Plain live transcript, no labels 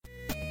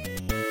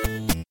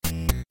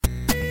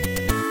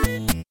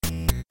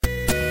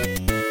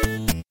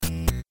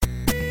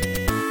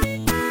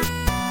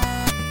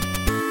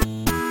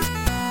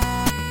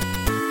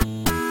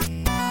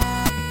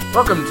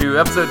Welcome to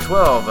episode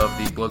 12 of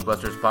the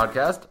Blockbusters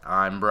podcast.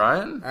 I'm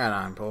Brian. And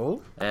I'm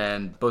Paul.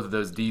 And both of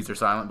those D's are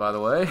silent, by the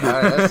way. Oh,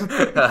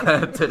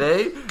 yes.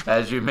 Today,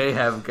 as you may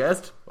have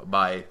guessed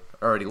by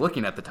already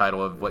looking at the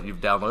title of what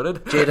you've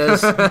downloaded.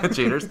 Cheaters.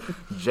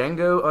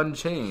 Django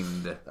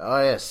Unchained.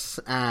 Oh, yes.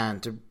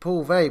 And to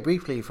pull very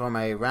briefly from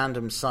a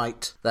random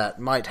site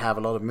that might have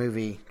a lot of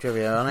movie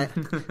trivia on it,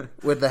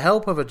 with the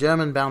help of a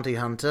German bounty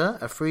hunter,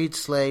 a freed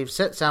slave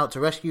sets out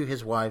to rescue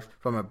his wife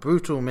from a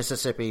brutal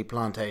Mississippi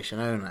plantation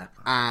owner.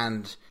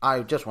 And I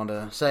just want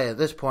to say at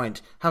this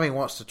point, having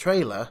watched the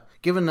trailer,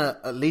 given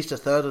that at least a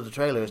third of the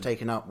trailer is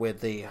taken up with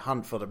the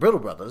hunt for the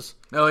Brittle Brothers.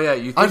 Oh, yeah.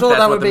 You think I thought that's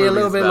that what would be a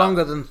little bit about.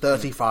 longer than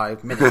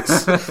 35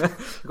 minutes.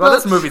 Well,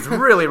 this movie's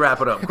really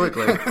wrapping up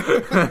quickly.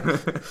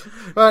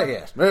 But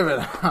yes, moving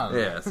on.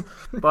 Yes.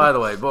 By the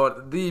way,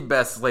 the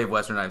best slave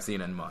western I've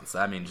seen in months.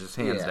 I mean, just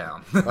hands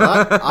down.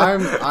 Well,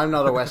 I'm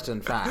not a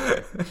Western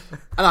fan.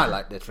 And I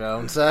like this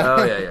film, so...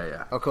 Oh,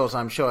 yeah. Of course,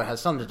 I'm sure it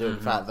has something to do with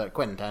the fact that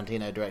Quentin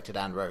Tarantino directed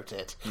and wrote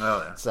it.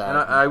 Oh, yeah. So, And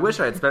I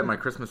wish I had spent my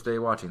Christmas day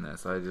watching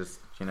this. I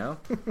just,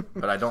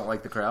 but I don't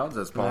like the crowds,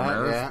 as Paul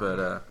knows. Yeah.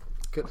 But,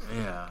 could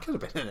yeah. have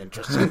been an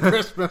interesting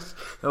Christmas.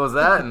 It was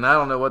that, and I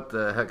don't know what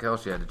the heck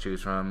else you had to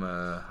choose from.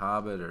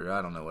 Hobbit, or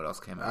I don't know what else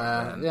came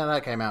out. Yeah,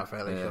 that came out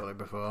fairly shortly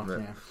before.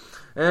 But, yeah.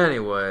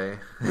 Anyway,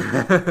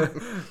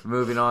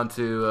 moving on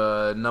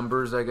to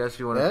numbers, I guess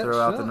you want to throw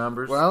out the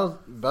numbers?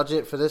 Well,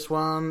 budget for this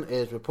one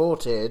is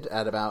reported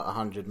at about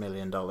 $100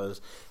 million.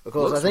 Of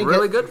course, Looks I think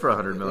really good for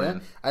 $100 million.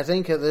 Yeah, I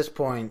think at this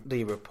point,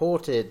 the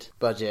reported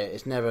budget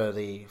is never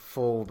the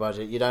full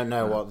budget. You don't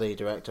know what the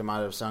director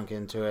might have sunk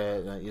into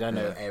it. You don't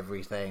know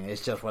everything.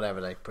 It's just whatever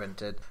they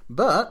printed.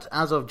 But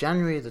as of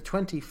January the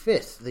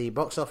 25th, the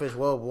box office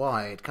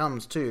worldwide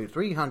comes to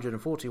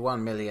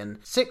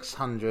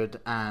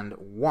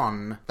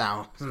 $341,601,000.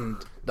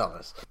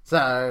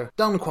 So,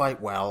 done quite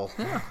well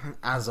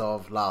as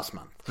of last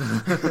month.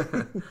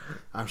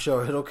 I'm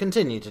sure it'll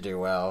continue to do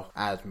well,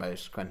 as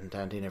most Quentin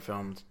Tarantino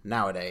films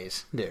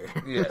nowadays do.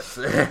 Yes.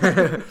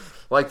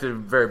 Like to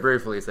very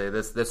briefly say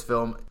this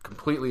film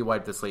completely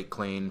wiped the slate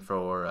clean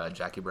for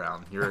Jackie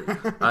Brown.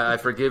 I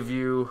forgive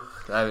you.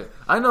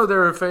 I know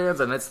there are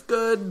fans and it's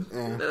good.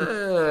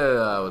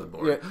 I was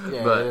bored.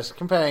 Yeah, but just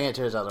comparing it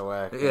to his other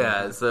work.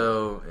 yeah,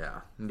 so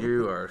yeah,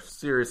 you are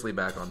seriously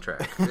back on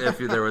track. If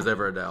there was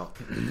ever a doubt.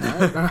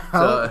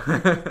 So,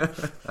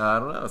 I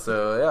don't know.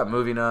 So yeah,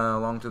 moving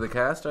along to the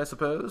cast, I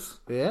suppose.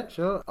 Yeah,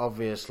 sure.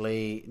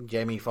 Obviously,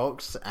 Jamie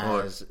Foxx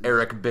as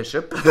Eric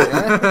Bishop,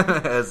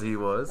 as he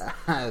was.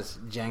 As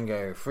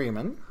Django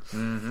Freeman.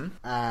 Mm-hmm.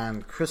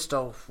 And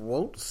Christoph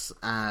Waltz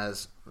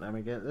as, let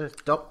me get this,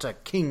 Dr.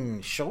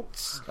 King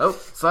Schultz. Oh,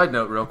 side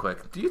note real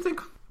quick. Do you think,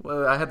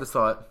 well, I had this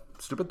thought,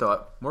 stupid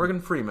thought, Morgan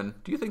Freeman,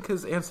 do you think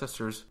his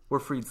ancestors were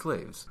freed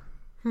slaves?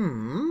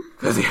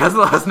 Because he has the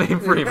last name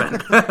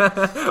Freeman.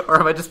 Or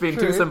am I just being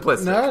too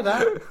simplistic?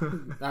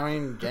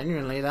 No,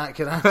 genuinely, that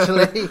could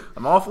actually...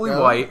 I'm awfully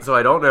white, so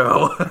I don't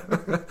know.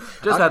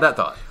 Just had that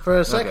thought. For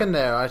a second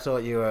there, I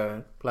thought you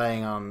were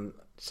playing on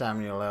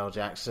Samuel L.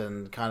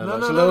 Jackson, kind of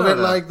looks a little bit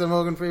like the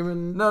Morgan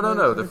Freeman...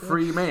 No, the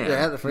free man.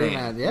 Yeah, the free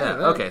man, yeah.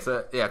 Right. Okay,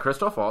 so,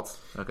 Christoph Waltz.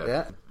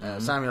 Okay. Yeah,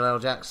 Samuel L.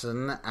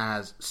 Jackson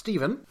as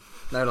Stephen.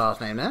 No last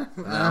name there.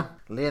 No.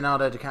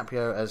 Leonardo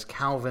DiCaprio as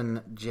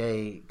Calvin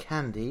J.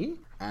 Candy.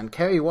 And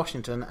Kerry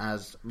Washington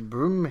as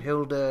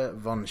Broomhilda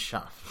von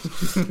Schaft.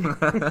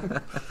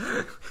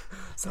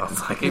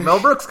 Sounds like a Mel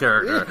Brooks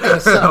character.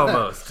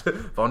 Almost.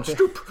 Von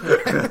Stoop.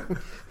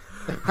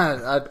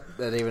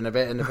 There's even a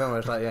bit in the film where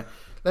it's like,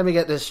 let me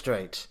get this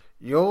straight.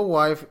 Your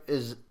wife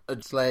is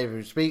a slave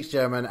who speaks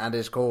German and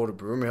is called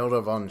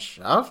Broomhilda von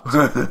Schaft?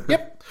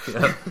 Yep.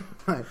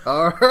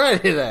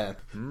 Alrighty then.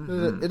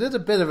 Mm-hmm. It is a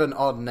bit of an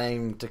odd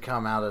name to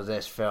come out of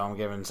this film,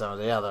 given some of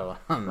the other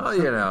ones.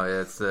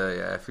 Well, it's,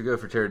 if you go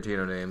for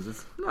Tarantino names,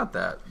 it's not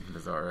that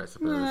bizarre, I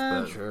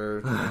suppose.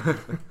 True.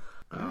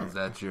 Is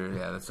that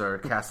that's our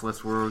cast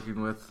list we're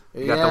working with.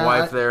 You got the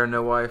wife there,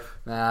 no wife?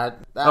 Nah,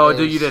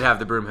 you did have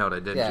the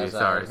Broomhilda, didn't you?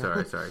 Sorry.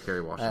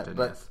 Kerry Washington,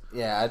 yes.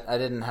 I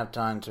didn't have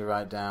time to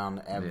write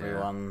down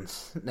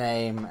everyone's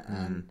name,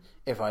 and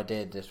if I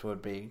did, this would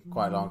be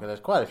quite long, because there's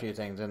quite a few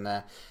things in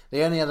there.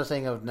 The only other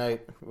thing of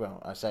note, well,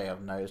 I say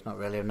of note, it's not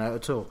really of note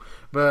at all,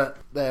 but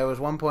there was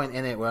one point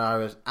in it where I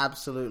was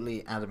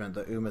absolutely adamant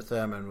that Uma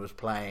Thurman was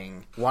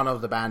playing one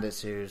of the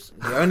bandits who's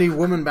the only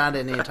woman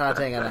bandit in the entire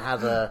thing, and it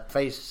has a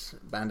face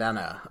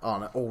bandana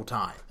on at all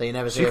time. So you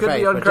never see her face.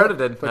 She could be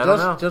uncredited. But I don't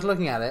know. Just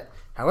looking at it.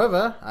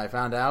 However, I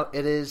found out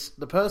it is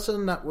the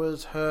person that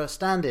was her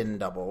stand-in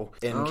double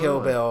in Kill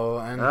Bill.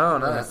 And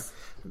nice.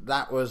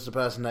 That was the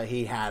person that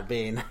he had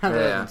been.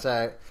 Yeah.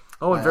 So,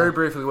 and very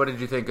briefly, what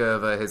did you think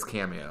of his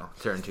cameo,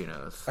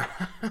 Tarantino's?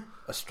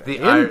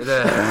 Australian? What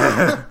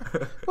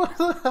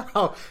the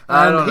hell?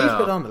 I don't know. He's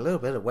put on a little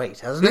bit of weight,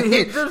 hasn't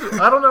he?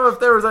 I don't know if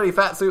there was any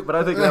fat suit, but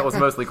I think that was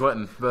mostly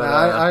Quentin. But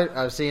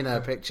I've seen a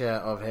picture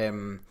of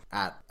him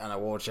at an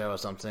award show or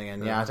something,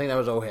 and I think that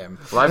was all him.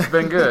 Life's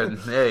been good.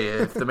 Hey,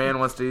 if the man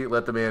wants to eat,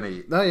 let the man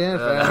eat. Oh yeah,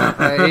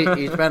 fair enough.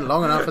 He spent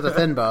long enough for the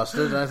thin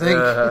bastard, I think.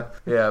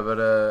 Yeah, but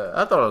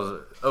I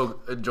thought it was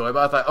enjoyable.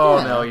 I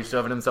thought, no, he's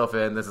shoving himself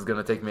in. This is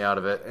going to take me out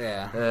of it.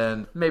 Yeah.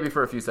 And maybe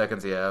for a few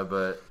seconds,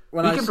 but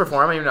he can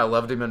perform. I mean, I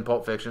loved him in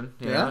Pulp Fiction.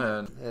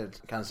 And it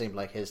kind of seemed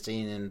like his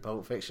scene in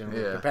Pulp Fiction,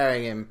 Yeah.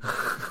 preparing him.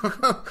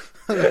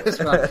 This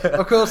one.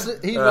 Of course,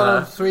 he's one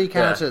of three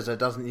characters that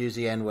doesn't use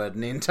the N-word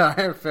in the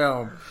entire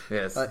film.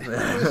 Yes.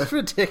 It's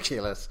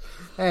ridiculous.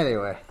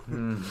 Anyway.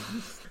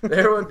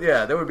 There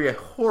would be a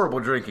horrible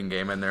drinking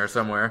game in there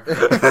somewhere.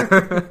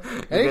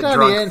 Anytime get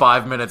drunk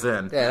 5 minutes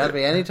in. Yeah, that'd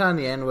be anytime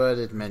the N-word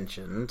is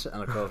mentioned,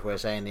 and of course we're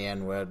saying the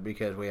N-word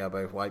because we are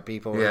both white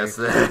people. Yes.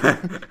 Who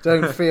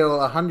don't feel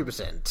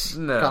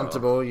 100%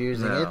 comfortable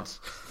using it.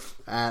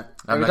 I'm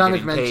every not time getting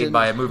it's mentioned, paid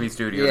by a movie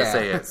studio to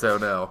say it, so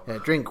no. Yeah,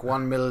 drink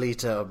 1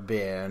 milliliter of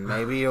beer, and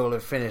maybe you'll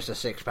have finished a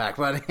 6-pack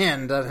by the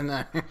end. I don't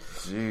know.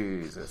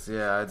 Jesus,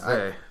 yeah, I'd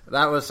say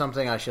that was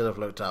something I should have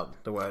looked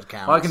up. The word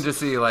counts. Well, I can just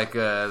see like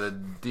the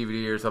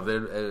DVD or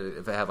something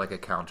if it had like a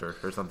counter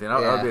or something.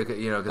 I'll be,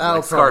 because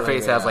like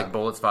Scarface has like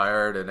bullets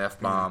fired and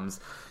F-bombs.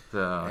 So,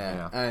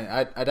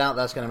 yeah. I doubt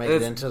that's going to make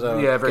it into the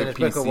Guinness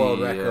Book of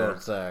World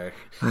Records, though.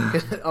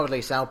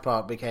 Obviously, South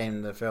Park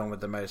became the film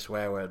with the most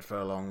swear word for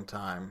a long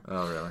time.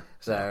 Oh, really?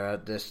 So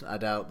I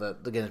doubt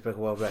that the Guinness Book of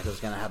World Records is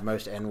going to have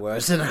most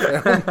N-words in a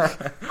film.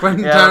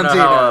 Quentin Tarantino. I don't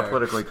know how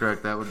politically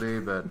correct that would be,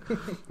 but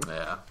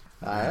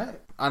yeah.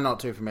 I'm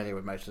not too familiar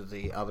with most of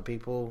the other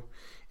people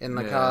in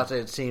the cast.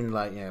 It seemed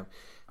like,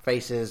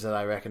 faces that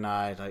I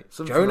recognize, like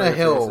some Jonah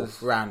Hill,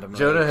 randomly.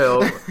 Jonah Hill,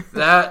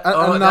 that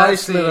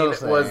nice that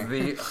scene was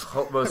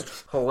the most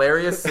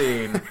hilarious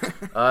scene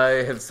I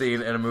have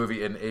seen in a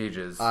movie in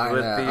ages.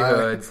 The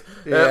hoods.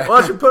 Why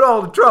don't you put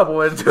all the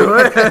trouble into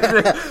it?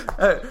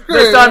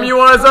 Next time you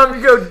want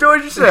something, you go do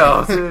it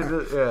yourself.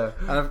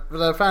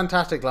 And a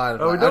fantastic line.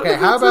 Okay,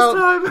 how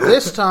about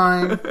this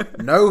time?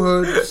 No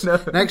hoods. No.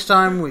 Next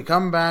time we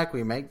come back,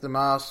 we make the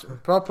mask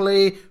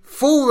properly,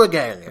 full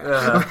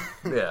regalia.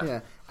 Yeah.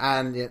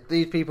 And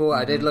these people,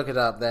 I did look it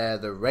up, they're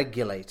the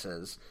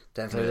regulators.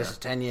 This is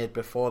 10 years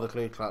before the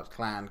Ku Klux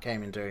Klan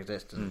came into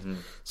existence.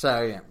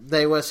 So,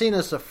 they were seen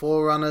as the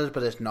forerunners,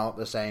 but it's not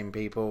the same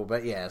people.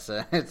 But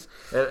so it's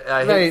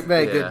very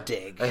good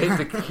dig. I hate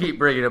to keep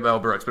bringing up Mel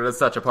Brooks, but it's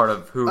such a part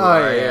of who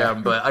I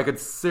am. But I could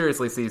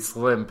seriously see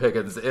Slim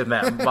Pickens in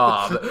that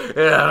mob.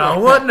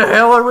 What in the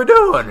hell are we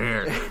doing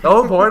here? The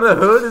whole point of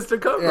the hood is to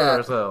cover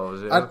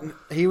ourselves.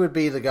 He would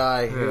be the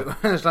guy who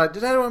is like,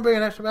 did anyone bring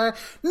an extra bag?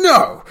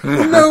 No!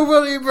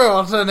 Nobody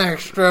brought an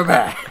extra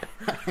bag.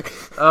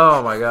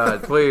 Oh my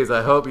God! Please,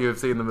 I hope you have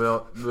seen the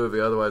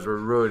movie. Otherwise, we're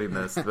ruining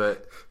this.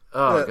 But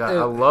God,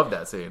 I love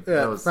that scene. Yeah,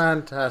 that was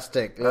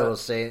fantastic little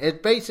scene.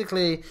 It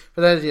basically,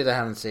 for those of you that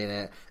haven't seen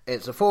it,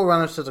 it's the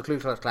forerunners to the Ku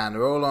Klux Klan.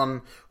 They're all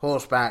on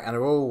horseback and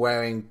they're all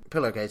wearing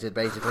pillowcases,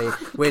 basically,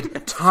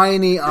 with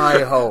tiny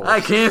eye holes. I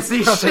can't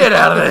see shit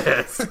out of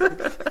this.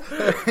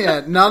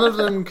 None of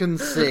them can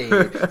see.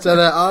 So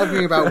they're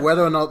arguing about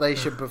whether or not they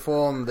should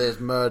perform this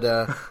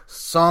murder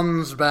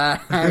sans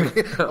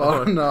bag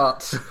or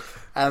not.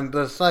 And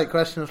the slight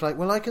question was like,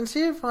 well, I can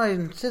see if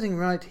I'm sitting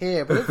right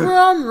here, but if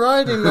I'm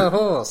riding the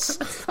horse,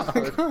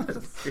 I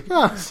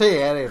can't see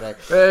anything.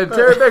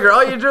 Terry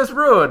Baker, you just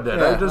ruined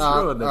it. I just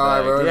ruined it.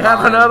 Do you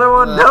have another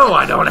one? No,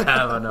 I don't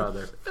have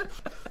another.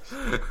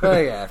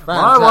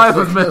 My wife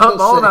was up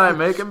all night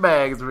making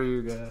bags for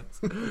you guys.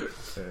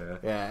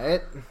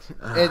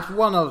 It's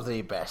one of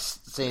the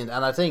best scenes,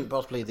 and I think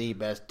possibly the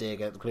best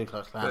dig at the Ku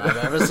Klux Klan I've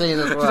ever seen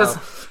as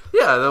well.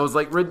 That was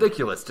like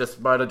ridiculous.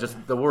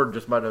 The word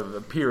just might have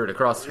appeared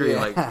across the screen.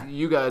 Like,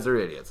 you guys are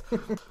idiots.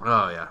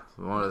 Oh yeah,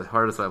 one of the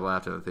hardest I've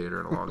laughed in the theater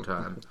in a long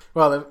time.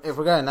 Well, if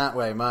we're going that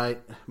way,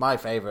 my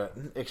favorite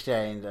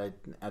exchange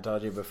I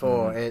told you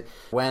before,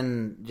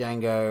 when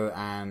Django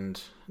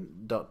and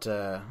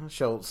Dr.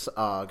 Schultz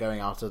are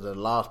going after the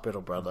last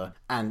Brittle brother,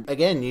 and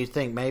again you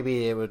think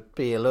maybe it would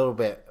be a little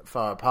bit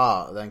far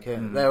apart,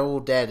 then they're all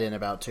dead in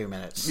about 2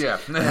 minutes.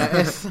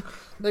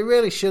 They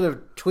really should have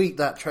tweaked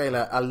that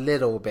trailer a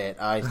little bit,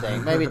 I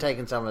think. Maybe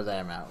taken some of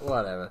them out,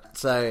 whatever.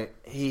 So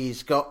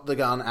he's got the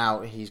gun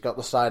out, he's got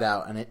the sight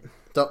out, and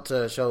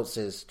Dr. Schultz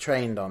is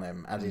trained on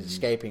him as he's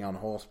escaping on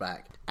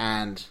horseback.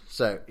 And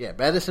so,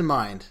 bear this in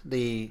mind.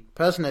 The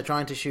person they're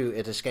trying to shoot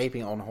is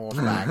escaping on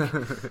horseback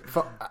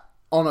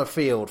on a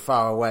field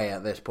far away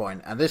at this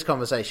point, and this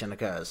conversation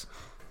occurs.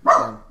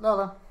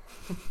 Lola.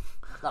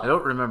 I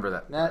don't remember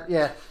that.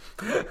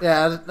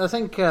 I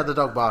think the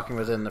dog barking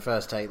was in the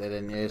first take they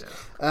didn't use.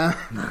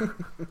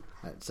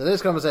 So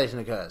this conversation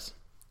occurs.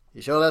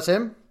 You sure that's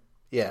him?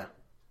 Yeah.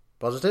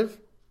 Positive?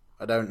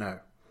 I don't know.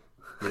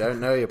 You don't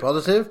know you're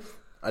positive?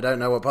 I don't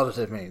know what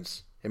positive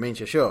means. It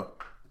means you're sure.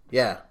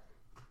 Yeah.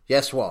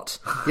 Yes, what?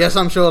 Yes,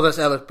 I'm sure that's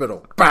Ellis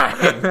Brittle.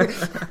 Bang!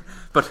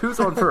 But who's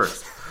on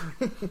first?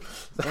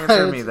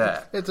 Answer me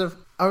that.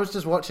 I was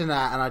just watching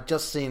that and I'd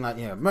just seen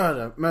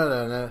murder,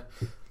 and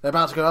they're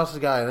about to go after the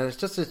guy, and it's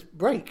just this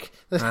break.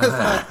 It's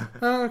like,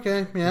 oh,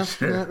 okay, yeah,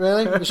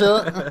 really?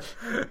 Sure?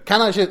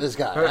 Can I shoot this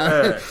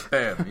guy?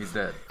 Bam, he's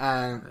dead.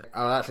 And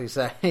I'll actually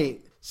say,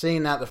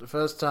 seeing that the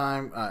first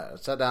time, I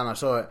sat down, I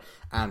saw it,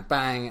 and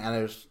bang,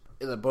 and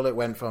the bullet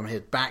went from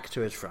his back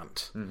to his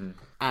front. Mm-hmm.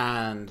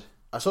 And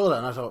I saw that,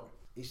 and I thought,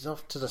 he's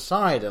off to the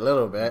side a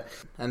little bit.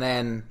 And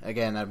then,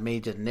 again, me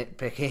just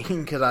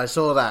nitpicking, because I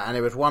saw that, and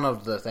it was one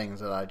of the things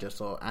that I just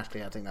thought,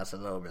 actually, I think that's a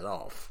little bit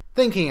off.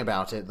 Thinking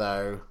about it,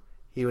 though,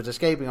 he was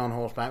escaping on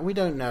horseback. We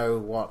don't know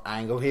what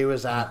angle he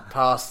was at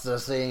past the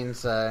scene,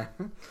 so...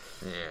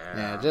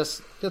 Yeah,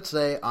 just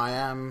say I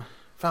am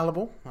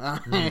fallible.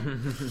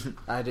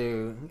 I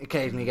do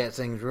occasionally get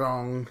things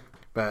wrong.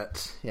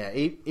 But, yeah,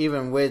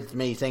 even with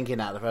me thinking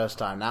that the first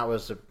time, that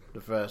was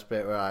the first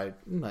bit where I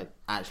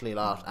actually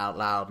laughed out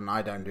loud, and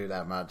I don't do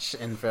that much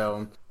in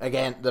film.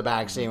 Again, the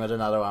bag scene was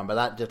another one, but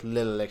that just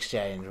little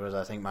exchange was,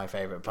 I think, my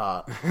favourite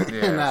part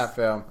in that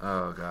film.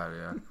 Oh, God,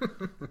 yeah.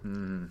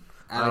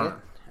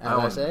 And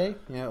I say,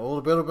 all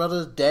the Biddle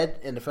brothers dead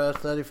in the first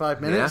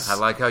 35 minutes. Yeah, I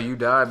like how you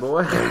die,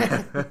 boy.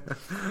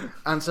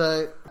 And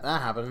so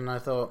that happened, and I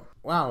thought,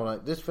 wow,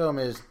 this film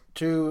is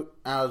 2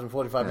 hours and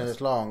 45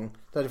 minutes long.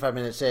 35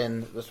 minutes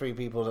in, the 3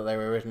 people that they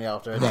were originally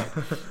after are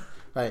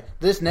dead.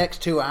 This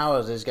next 2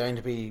 hours is going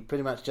to be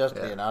pretty much just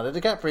Leonardo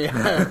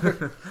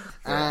DiCaprio.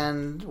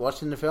 And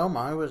watching the film,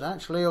 I was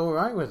actually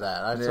alright with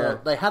that. I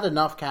thought they had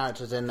enough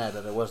characters in there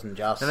that it wasn't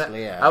just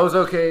Leo. I was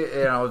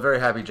okay, I was very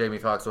happy Jamie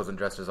Foxx wasn't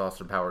dressed as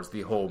Austin Powers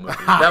the whole movie.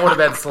 That would have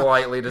been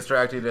slightly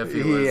distracting if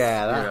he was,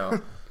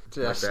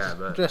 just like that,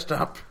 but dressed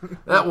up.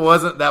 That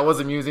was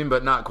amusing,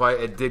 but not quite.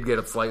 It did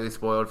get slightly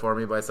spoiled for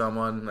me by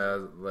someone.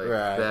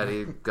 That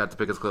he got to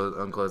pick his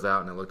own clothes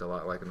out, and it looked a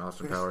lot like an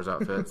Austin Powers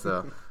outfit.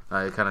 So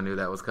I kind of knew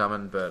that was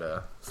coming,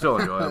 but still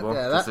enjoyable.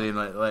 Just seeing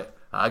like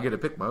I get to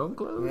pick my own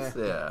clothes.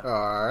 Yeah.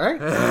 All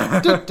right.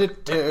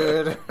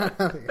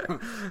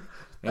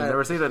 I've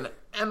never seen an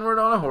N-word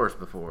on a horse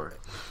before.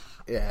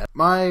 Yeah,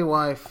 my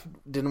wife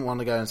didn't want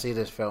to go and see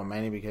this film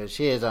mainly because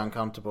she is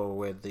uncomfortable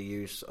with the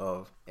use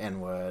of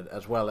N-word,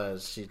 as well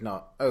as she's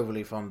not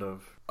overly fond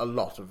of a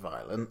lot of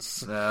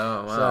violence. Oh,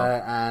 wow.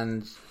 So,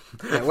 and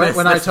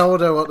when I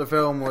told her what the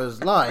film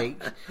was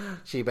like,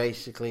 she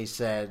basically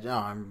said, "Oh,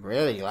 I'm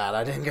really glad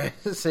I didn't go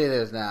to see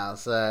this now."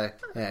 So,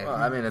 yeah. Well,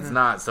 I mean, it's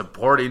not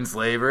supporting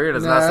slavery, and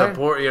it's not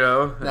support,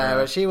 No,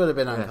 but she would have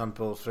been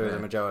uncomfortable through the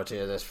majority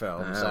of this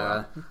film.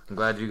 So I'm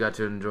glad you got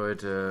to enjoy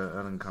it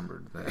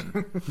unencumbered.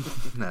 Then,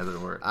 as it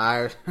were.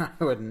 I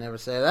would never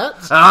say that.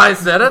 I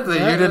said it.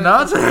 You did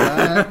not.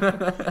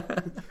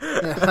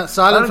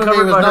 Silent for me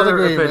was not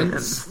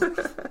agreement.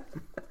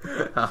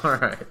 All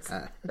right.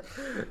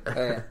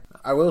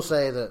 I will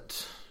say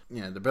that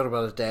the Biddle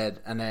Brothers dead,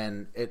 and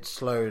then it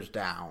slows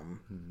down,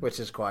 which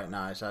is quite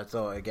nice. I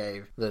thought it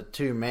gave the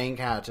 2 main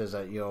characters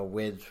that you're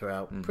with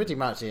throughout pretty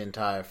much the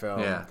entire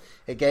film. Yeah.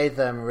 It gave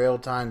them real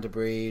time to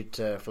breathe,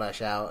 to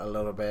flesh out a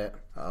little bit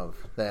of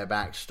their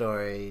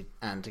backstory,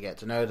 and to get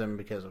to know them.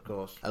 Because, of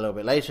course, a little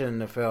bit later in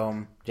the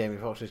film, Jamie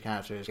Foxx's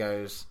character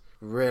goes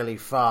really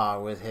far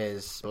with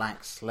his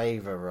black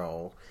slaver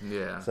role.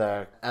 Yeah.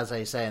 So, as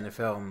they say in the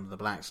film, the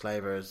black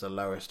slaver is the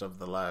lowest of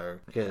the low.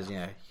 Because,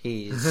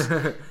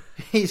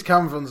 he's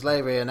come from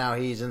slavery and now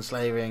he's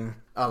enslaving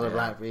other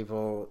black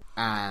people.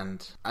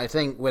 And I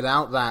think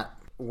without that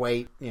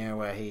weight,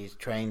 where he's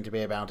trained to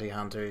be a bounty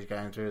hunter, he's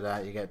going through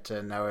that, you get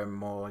to know him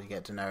more, you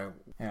get to know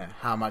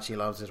how much he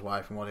loves his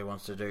wife and what he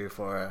wants to do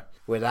for her.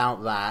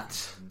 Without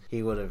that,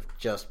 he would have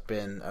just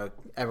been...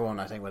 everyone,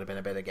 I think, would have been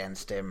a bit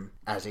against him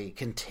as he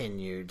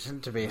continued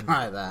to be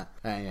like that.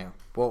 And,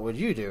 what would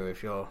you do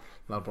if your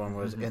loved one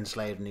was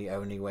enslaved and the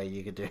only way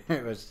you could do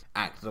it was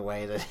act the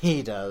way that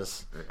he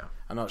does? Yeah.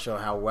 I'm not sure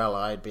how well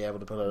I'd be able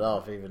to pull it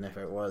off, even if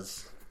it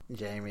was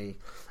Jamie.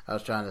 I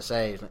was trying to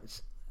say...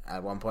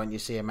 At one point you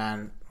see a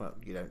man, well,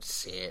 you don't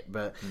see it,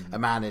 but a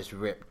man is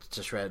ripped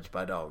to shreds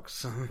by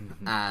dogs.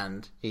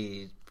 And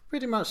he's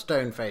pretty much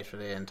stone-faced for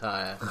the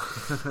entire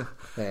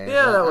thing.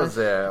 Yeah, that was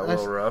a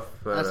little rough.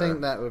 But, I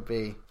think that would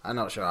be... I'm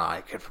not sure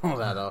I could pull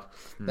that off.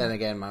 Then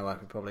again, my wife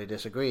would probably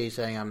disagree,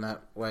 saying I'm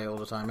that way all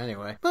the time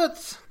anyway.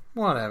 But...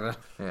 whatever.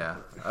 Yeah.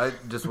 I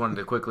just wanted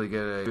to quickly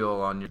get a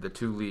feel on the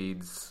 2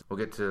 leads. We'll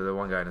get to the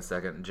one guy in a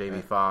second.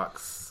 Jamie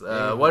Foxx.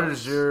 What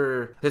is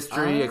your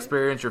history,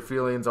 experience, your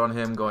feelings on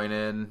him going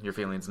in, your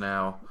feelings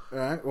now?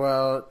 Right.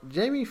 Well,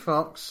 Jamie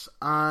Foxx,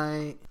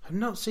 I have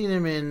not seen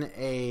him in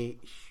a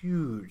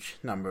huge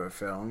number of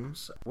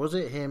films. Was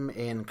it him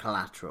in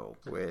Collateral?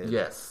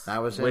 Yes.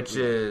 That was it. Which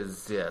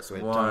is,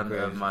 one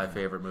of my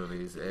favorite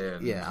movies.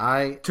 And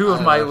 2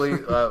 of my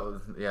least...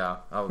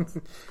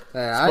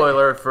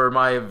 spoiler for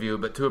my view,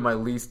 but 2 of my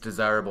least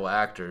desirable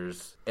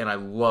actors, and I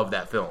love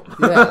that film.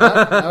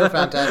 That was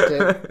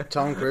fantastic.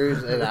 Tom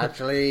Cruise is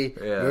actually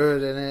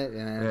good in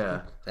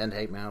it. Send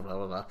hate mail,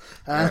 blah, blah,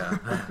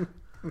 blah.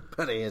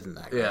 but he isn't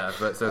that good. Yeah,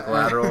 but so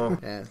Collateral.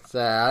 Yeah,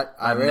 so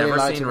I've really never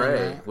liked seen Ray,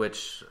 Ray,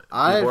 which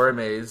people are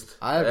amazed,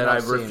 and I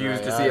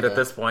refuse to see it at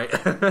this point.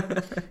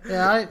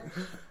 Yeah,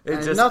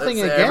 nothing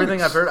against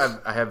everything I've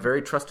heard. I have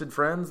very trusted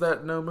friends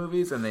that know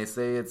movies, and they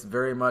say it's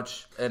very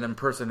much an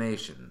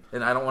impersonation.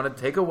 And I don't want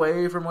to take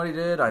away from what he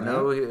did. I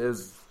know he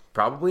is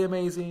probably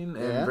amazing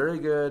and very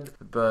good,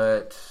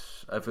 but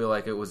I feel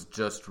like it was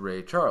just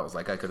Ray Charles.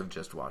 Like I could have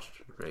just watched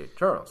Ray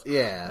Charles.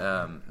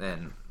 Yeah.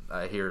 And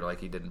I hear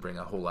like he didn't bring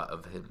a whole lot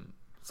of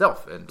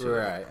himself into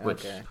it,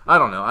 which okay. I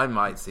don't know. I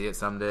might see it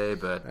someday,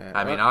 but Yeah,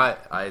 I mean,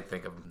 I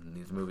think of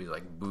these movies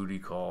like Booty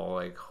Call,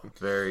 like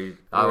very.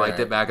 I liked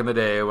it back in the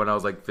day when I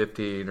was like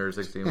 15 or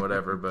 16,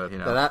 whatever. But you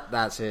know, but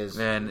that's his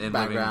and in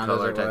Living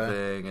Color type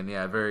thing,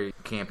 and very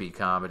campy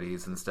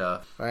comedies and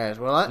stuff. Right.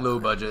 Well, low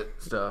budget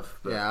stuff.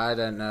 But. Yeah, I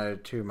don't know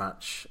too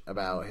much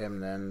about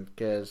him then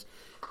because.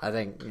 I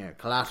think,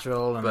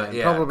 Collateral and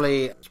then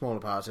probably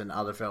smaller parts in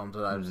other films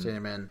that I've seen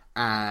him in.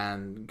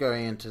 And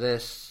going into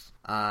this,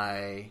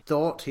 I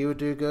thought he would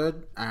do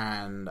good,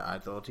 and I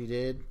thought he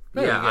did.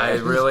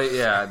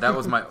 That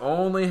was my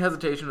only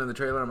hesitation in the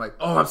trailer. I'm like,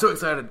 oh, I'm so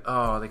excited.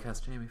 Oh, they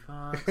cast Jamie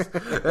Foxx.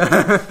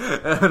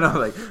 And I'm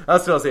like, I'll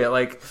still see it.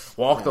 Like,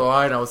 Walk the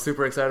Line, I was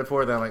super excited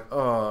for it. Then I'm like,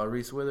 oh,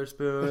 Reese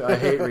Witherspoon. I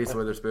hate Reese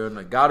Witherspoon.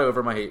 I got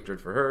over my hatred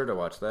for her to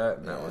watch that,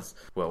 and that was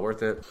well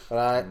worth it.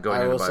 But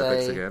I will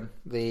say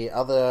the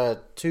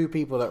other two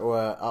people that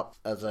were up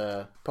as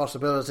a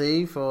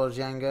possibility for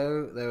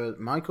Django, there was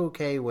Michael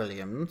K.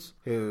 Williams,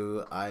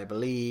 who I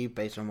believe,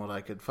 based on what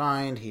I could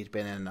find, he's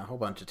been in a whole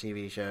bunch of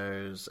TV shows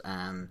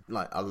and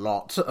like a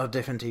lot of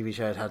different TV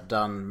shows, has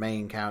done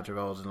main character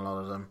roles in a lot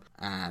of them,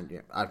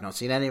 and I've not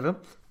seen any of them.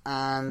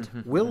 And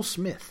Will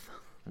Smith.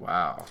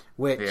 Wow.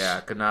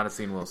 Could not have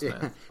seen Will Smith.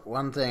 Yeah.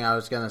 One thing I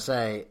was going to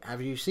say,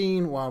 have you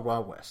seen Wild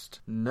Wild West?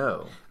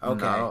 No.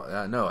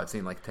 Okay. No, I've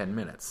seen like 10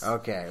 minutes.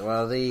 Okay,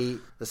 well, the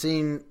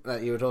scene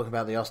that you were talking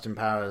about, the Austin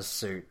Powers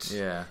suit.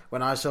 Yeah.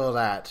 When I saw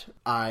that,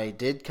 I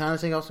did kind of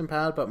think Austin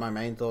Powers, but my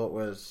main thought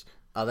was,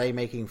 are they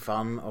making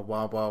fun of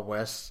Wild Wild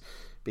West?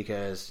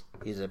 Because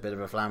he's a bit of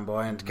a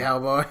flamboyant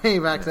cowboy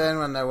back then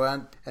when there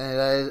weren't any of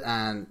those.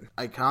 And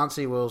I can't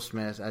see Will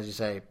Smith, as you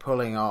say,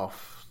 pulling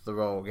off the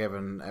role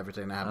given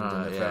everything that happened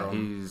in the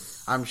film.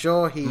 I'm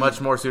sure he's much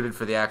more suited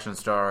for the action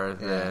star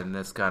than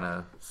this kind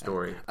of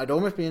story. I'd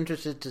almost be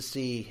interested to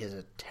see his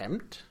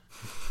attempt.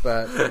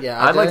 But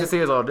I'd like to see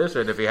his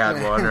audition if he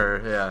had one.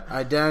 Or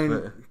I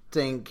don't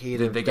think he'd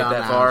Did have they done get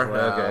that far?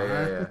 Well.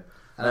 Okay,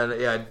 and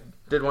I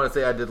did want to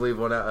say I did leave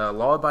one out.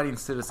 Law Abiding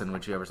Citizen,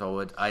 which you ever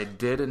saw. I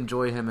did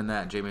enjoy him in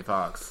that. Jamie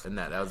Foxx in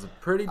that. That was a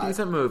pretty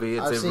decent movie.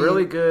 It's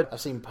really good.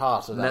 I've seen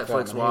parts of that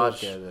Netflix film,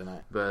 watch. He was good in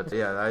it. But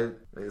I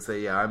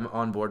say I'm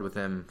on board with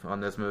him on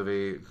this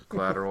movie,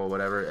 Collateral,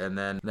 whatever. And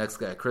then next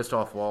guy,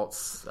 Christoph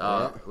Waltz.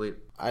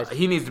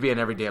 He needs to be in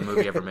every damn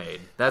movie ever made.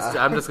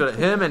 I'm just gonna.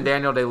 Him and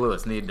Daniel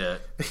Day-Lewis need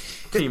to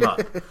team up.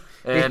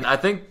 And I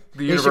think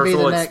the universe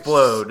will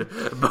explode,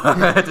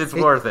 but it's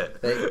worth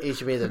it. He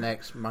should be the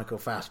next Michael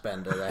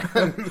Fassbender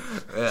then.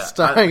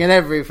 Starring in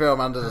every film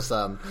under the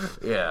sun.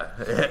 Yeah,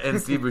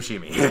 and Steve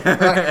Buscemi.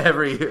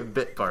 Every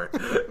bit part.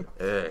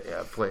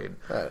 Played.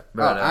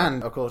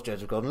 And, of course,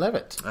 Joseph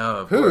Gordon-Levitt.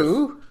 Oh, of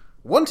course.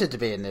 Wanted to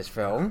be in this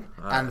film,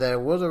 and there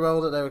was a role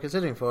that they were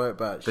considering for it,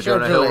 but the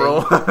Jonah Hill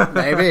role,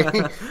 maybe.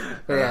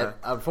 But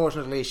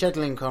unfortunately,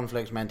 scheduling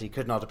conflicts meant he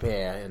could not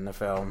appear in the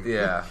film.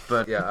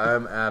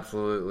 I'm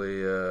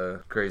absolutely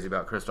crazy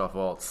about Christoph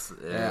Waltz.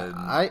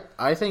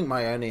 I think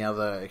my only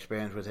other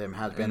experience with him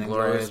has been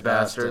Inglourious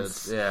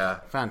Basterds.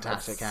 Yeah,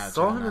 fantastic character.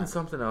 Saw him in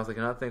something else. I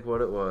cannot think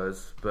what it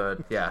was,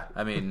 but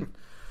I mean.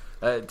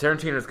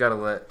 Tarantino's got to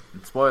let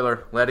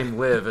him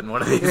live in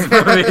one of these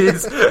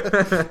movies.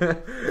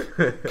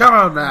 Come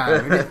on,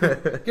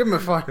 man. Give him a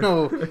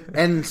final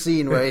end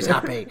scene where he's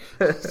happy.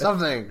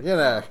 Something,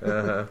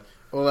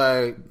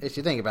 Although, if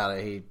you think about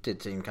it, he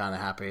did seem kind of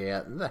happy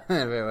at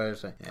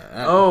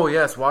Oh,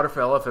 yes, Water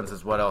for Elephants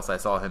is what else I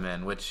saw him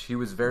in, which he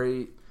was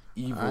very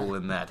evil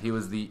in that. He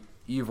was the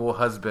evil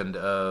husband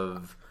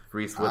of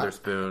Reese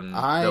Witherspoon,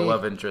 the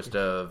love interest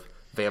of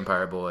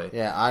Vampire Boy.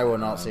 Yeah, I will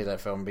not see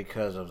that film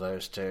because of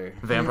those two.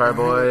 Vampire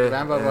Boy.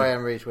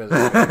 And Reese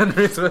Witherspoon. And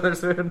Reese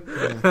Witherspoon.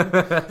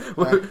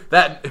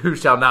 That who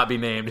shall not be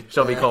named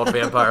shall be called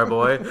Vampire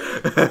Boy.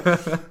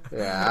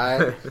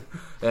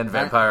 And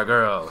Vampire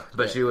Girl.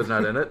 But she was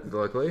not in it,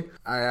 luckily.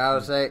 I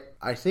would say,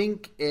 I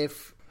think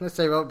if, let's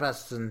say Robert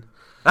Pattinson...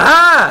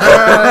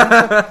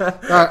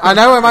 I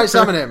know I might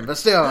summon him, but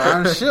still,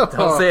 I'm sure.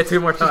 Don't say it 2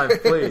 more times,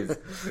 please.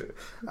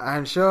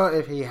 I'm sure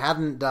if he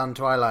hadn't done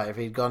Twilight, if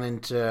he'd gone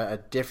into a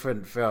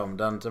different film,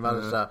 done some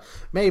other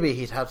stuff, maybe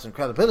he'd have some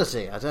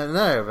credibility. I don't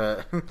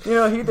know, but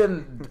he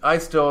didn't. I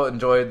still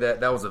enjoyed that.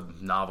 That was a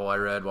novel I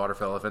read, Water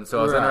for Elephants. So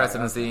I was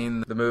interested in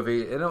seeing the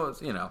movie, and it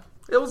was,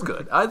 it was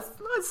good. I'd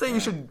say you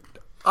should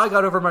I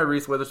got over my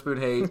Reese Witherspoon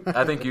hate.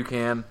 I think you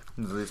can,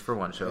 at least for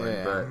one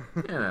showing. But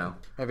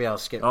maybe I'll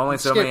skip. Only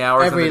so many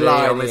hours in the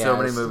day, only so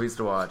many movies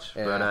to watch.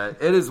 Yeah.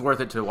 But it is worth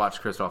it to watch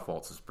Christoph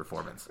Waltz's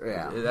performance.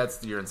 Yeah,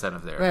 that's your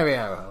incentive there. Maybe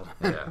I will.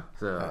 Yeah.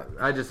 So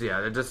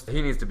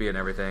he needs to be in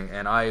everything,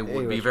 and I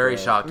would be very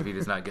shocked if he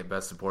does not get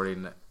Best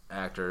Supporting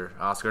Actor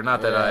Oscar.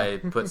 Not that I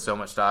put so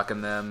much stock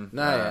in them.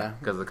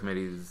 Because the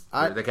committees,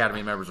 the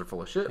Academy members are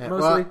full of shit, mostly.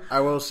 Well, I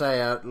will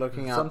say,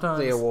 looking up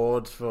the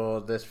awards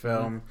for this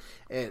film,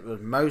 it was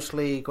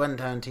mostly Quentin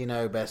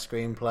Tarantino Best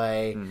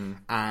Screenplay,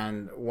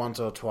 and once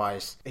or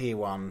twice he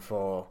won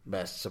for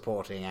Best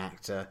Supporting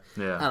Actor.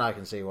 Yeah. And I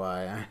can see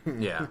why.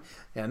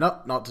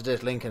 Not to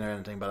diss Lincoln or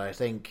anything, but I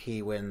think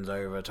he wins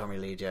over Tommy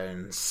Lee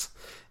Jones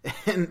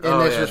in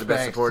this respect. The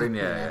Best Supporting,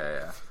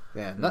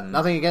 Yeah,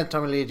 nothing against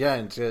Tommy Lee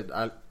Jones.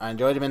 I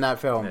enjoyed him in that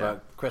film,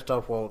 but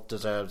Christoph Waltz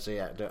deserves the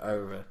actor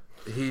over.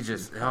 He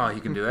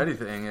can do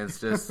anything. It's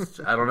just,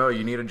 I don't know,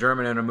 you need a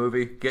German in a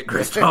movie, get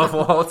Christoph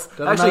Waltz.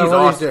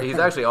 Actually, he's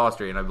actually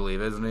Austrian, I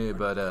believe, isn't he?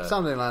 But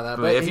something like that.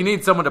 But if you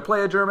need someone to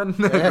play a German,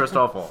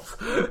 Christoph Waltz.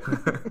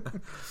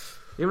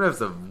 Even if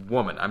it's a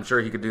woman, I'm sure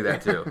he could do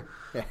that too.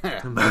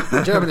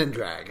 German in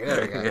drag.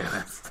 There we go.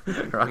 Yes.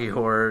 Rocky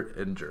Horror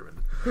in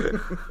German.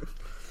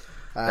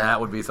 That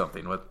would be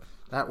something.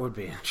 That would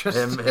be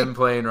interesting. Him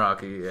playing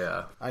Rocky,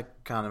 yeah. I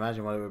can't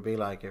imagine what it would be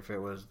like if it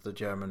was the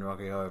German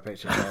Rocky Horror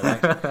Picture Show.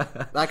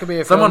 That could be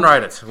a film. Someone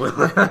write it.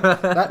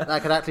 that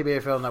could actually be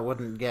a film that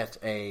wouldn't get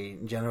a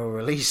general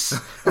release.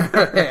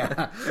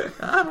 I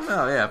don't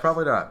know. Yeah,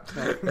 probably not.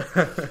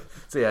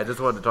 So I just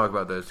wanted to talk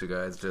about those two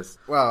guys.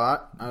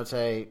 Well, I would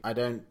say I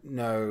don't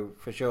know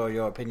for sure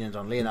your opinions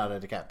on Leonardo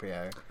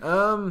DiCaprio.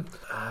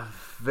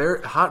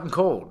 Very hot and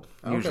cold.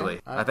 Usually,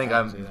 okay. I think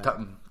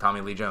I'm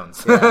Tommy Lee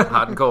Jones.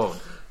 Hot and cold.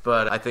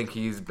 But I think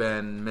he's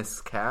been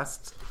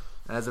miscast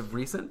as of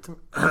recent.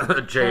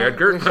 J.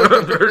 Edgar.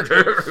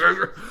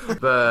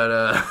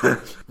 But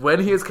when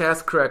he is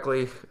cast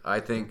correctly, I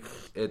think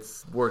it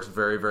works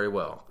very, very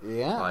well.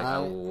 Yeah. I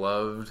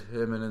loved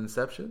him in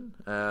Inception.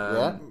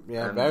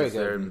 Very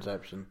good in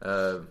Inception.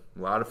 A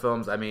lot of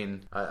films. I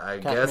mean, I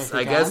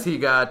guess he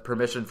got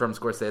permission from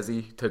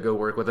Scorsese to go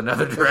work with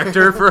another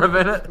director for a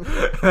minute.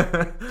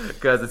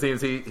 Because it seems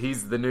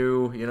he's the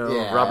new,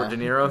 Robert De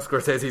Niro.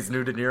 Scorsese's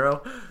new De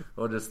Niro.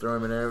 We'll just throw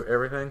him in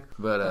everything.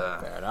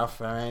 But fair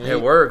enough. I mean,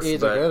 it works.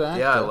 He's a good actor.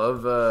 Yeah, I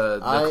love the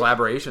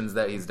collaborations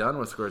that he's done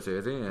with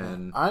Scorsese.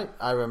 And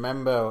I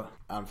remember,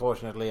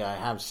 unfortunately, I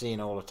have seen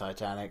all of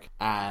Titanic,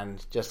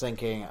 and just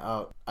thinking,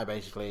 I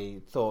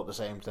basically thought the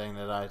same thing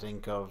that I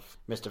think of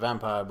Mr.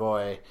 Vampire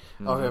Boy.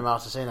 Of him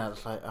after seeing that,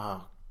 it's like,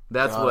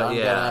 that's God, I'm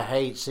gonna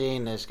hate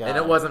seeing this guy. And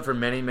it wasn't for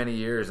many, many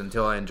years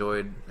until I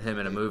enjoyed him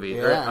in a movie.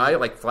 Yeah.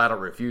 I flat out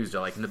refused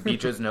to The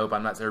Beaches. Nope,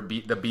 I'm not there.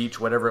 The Beach,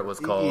 whatever it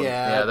was called.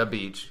 Yeah, The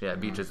Beach. Yeah,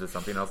 Beaches is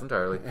something else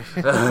entirely.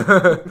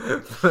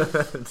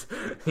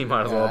 He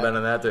might as well have been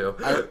in that too.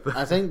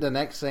 I think the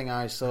next thing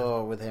I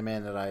saw with him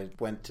in that I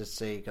went to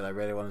see because I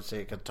really wanted to see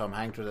because Tom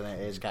Hanks was in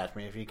it is Catch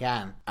Me If You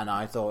Can, and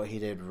I thought he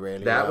did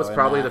really. That well was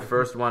probably the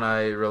first one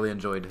I really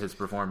enjoyed his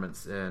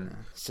performance in.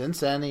 Since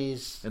then,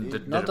 he's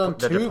not done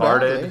The too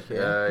Departed. badly.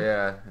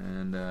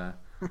 And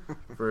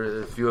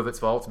for a few of its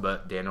faults,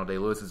 but Daniel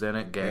Day-Lewis is in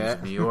it. Gangs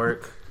of New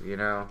York,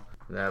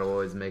 that'll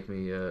always make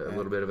me a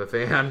little bit of a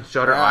fan.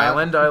 Shutter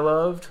Island, I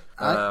loved.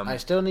 I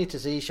still need to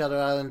see Shutter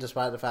Island,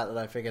 despite the fact that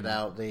I figured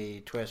out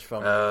the twist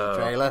from the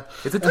trailer.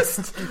 It's a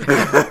twist.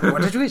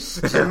 What a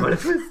twist! What a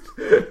twist!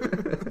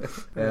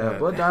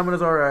 Blood Diamond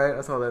is all right.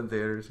 I saw that in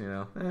theaters.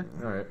 All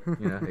right.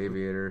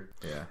 Aviator.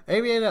 Yeah.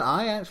 Aviator,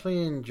 I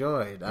actually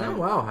enjoyed. Oh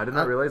wow! I did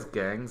not realize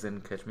Gangs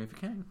and Catch Me If You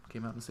Can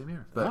came out in the same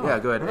year.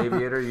 But go ahead.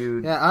 Aviator,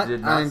 you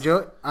did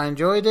not. I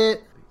enjoyed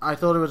it. I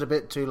thought it was a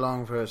bit too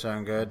long for its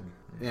own good.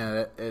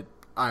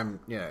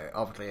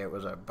 Obviously it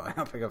was a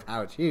biopic of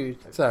Howard Hughes,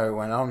 so it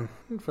went on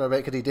for a bit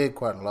because he did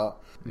quite a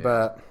lot. Yeah.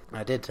 But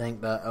I did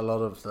think that a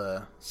lot of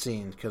the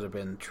scenes could have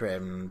been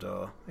trimmed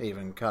or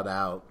even cut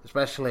out,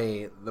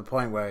 especially the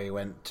point where he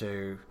went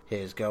to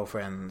his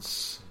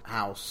girlfriend's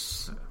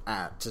house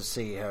to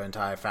see her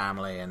entire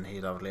family, and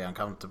he's obviously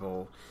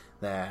uncomfortable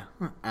there.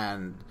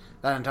 And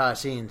that entire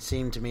scene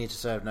seemed to me to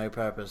serve no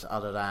purpose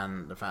other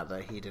than the fact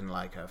that he didn't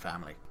like her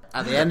family.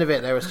 At the end of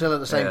it, they were still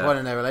at the same point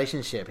in their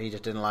relationship. He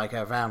just didn't like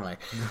her family.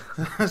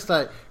 It's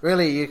like,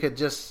 really, you could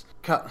just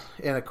cut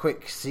in a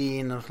quick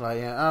scene of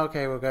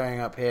okay, we're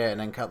going up here, and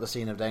then cut the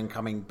scene of them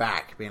coming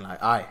back, being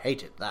like, I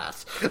hated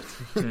that.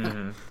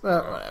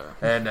 Well, whatever.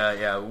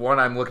 And one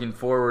I'm looking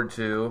forward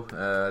to,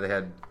 they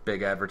had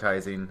big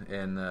advertising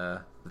in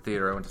the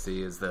theater I went to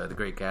see is the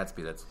Great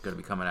Gatsby that's going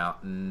to be coming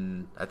out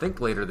I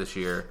think later this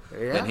year.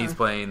 Yeah. And he's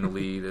playing the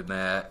lead in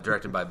that,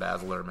 directed by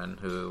Baz Luhrmann,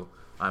 who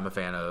I'm a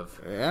fan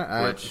of.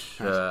 Yeah,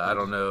 I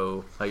don't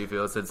know how you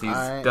feel since he's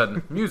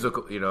done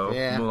musical,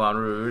 Moulin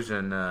Rouge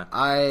and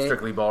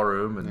Strictly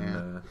Ballroom,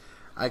 and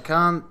I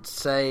can't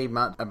say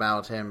much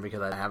about him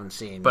because I haven't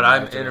seen. But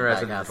I'm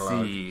interested to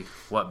see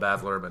what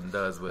Baz Luhrmann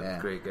does with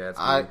Great Gatsby.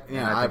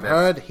 I've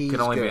heard he's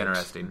can only good. Be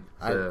interesting.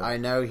 I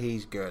know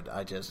he's good.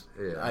 I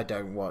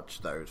don't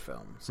watch those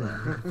films. So.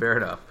 Fair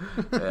enough.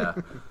 Yeah.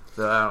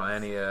 So I don't know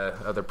any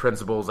other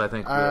principles. I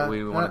think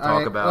we want to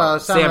talk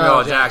about Samuel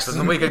L.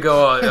 Jackson. We could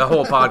go a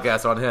whole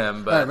podcast on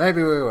him, but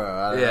maybe we will.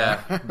 I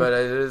don't know. But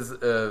it is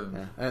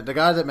the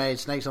guy that made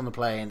Snakes on the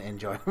Plane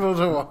enjoyable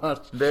to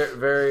watch.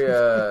 Very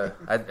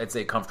I'd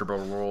say comfortable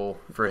role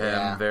for him.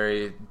 Yeah.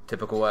 Very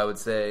typical, I would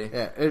say.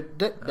 Yeah,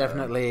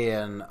 definitely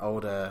an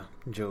older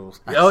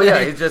Jules.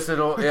 He's just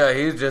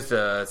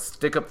a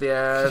stick up the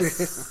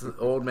ass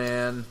old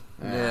man.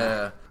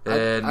 Yeah,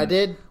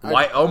 and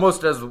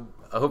almost as.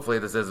 Hopefully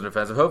this isn't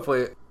offensive.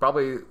 Hopefully,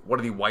 probably one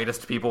of the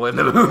whitest people in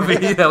the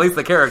movie, at least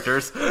the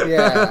characters.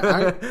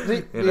 Yeah.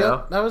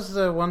 That was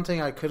the one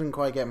thing I couldn't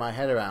quite get my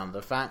head around.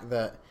 The fact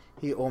that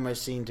he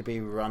almost seemed to be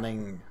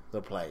running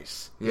the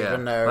place. Yeah,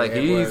 even though like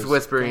he's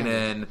whispering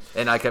in,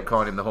 and I kept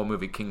calling him the whole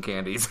movie King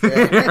Candies.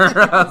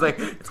 Yeah. I was like,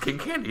 it's King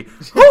Candy.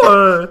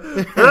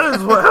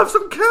 Oh, have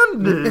some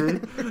candy.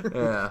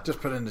 Yeah.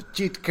 Just put in the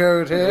cheat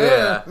code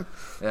here.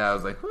 Yeah, I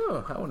was like,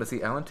 I want to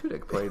see Alan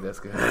Tudyk play this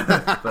guy.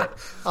 But,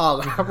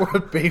 that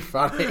would be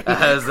funny.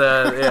 As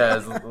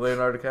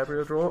Leonardo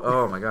DiCaprio's role.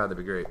 Oh my god, that'd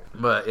be great.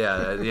 But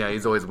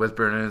he's always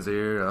whispering in his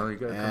ear. Oh, you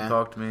gotta come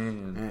talk to me.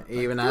 And,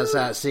 even as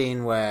that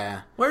scene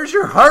where, where's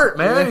your heart,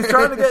 man? He's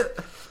trying to get.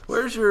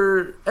 Where's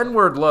your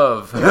N-word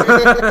love? These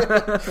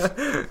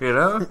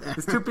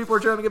two people are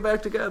trying to get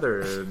back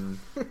together, and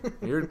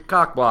you're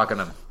cock blocking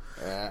them.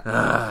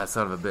 Yeah.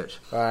 Son of a bitch.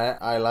 Right,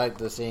 I like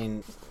the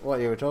scene. What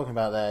you were talking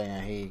about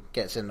there, he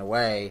gets in the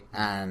way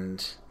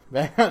and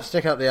very much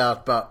stick up the arse,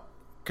 but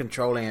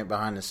controlling it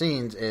behind the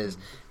scenes is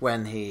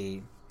when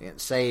he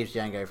saves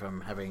Django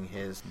from having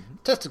his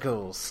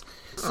testicles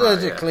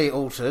surgically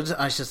altered,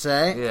 I should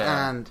say.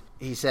 Yeah. And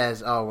he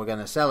says, we're going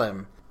to sell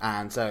him.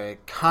 And so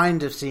it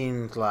kind of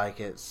seems like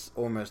it's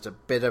almost a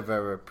bit of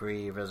a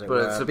reprieve, as it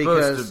were. But it's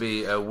supposed to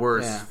be a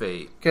worse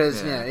fate.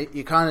 Because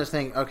you kind of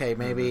think, okay,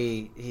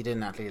 maybe he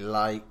didn't actually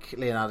like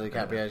Leonardo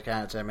DiCaprio's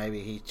character.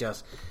 Maybe he's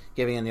just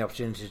giving him the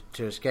opportunity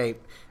to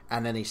escape.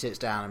 And then he sits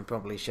down and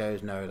probably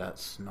shows, no,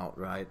 that's not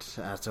right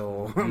at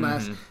all.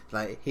 That's,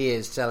 like, he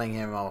is selling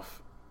him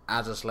off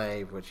as a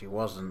slave, which he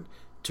wasn't,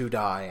 to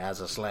die as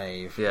a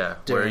slave. Yeah,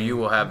 where you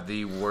will have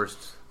the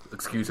worst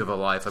excuse of a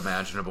life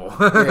imaginable.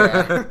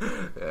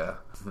 Yeah.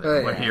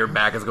 When your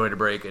back is going to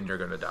break and you're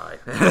going to die.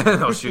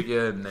 They'll shoot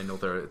you and then they'll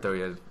throw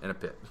you in a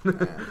pit.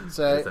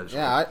 So,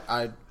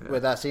 I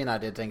with that scene, I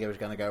did think it was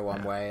going to go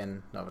one way,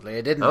 and obviously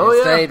it didn't.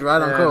 It stayed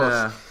right on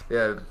course. I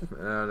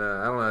don't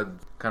know.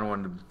 Kind of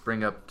wanted to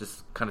bring up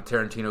just kind of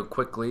Tarantino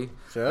quickly.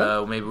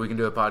 Sure. Maybe we can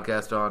do a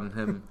podcast on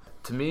him.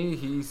 To me,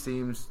 he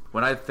seems,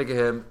 when I think of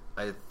him,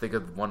 I think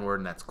of one word,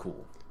 and that's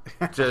cool.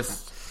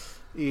 Just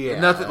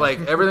nothing,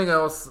 like everything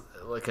else.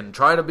 Like, can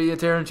try to be a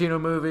Tarantino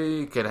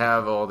movie, can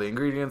have all the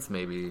ingredients,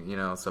 maybe,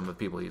 some of the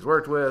people he's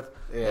worked with.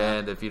 Yeah.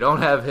 And if you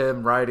don't have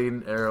him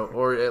writing,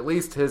 or at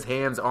least his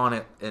hands on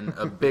it in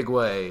a big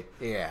way,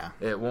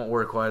 it won't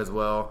work quite as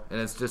well. And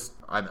it's just,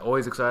 I'm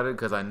always excited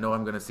because I know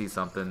I'm going to see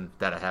something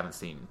that I haven't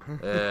seen.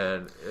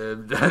 And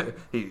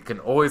he can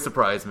always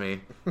surprise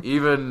me.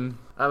 Even,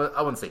 I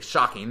wouldn't say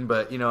shocking,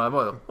 but, I'm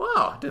like,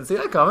 wow, didn't see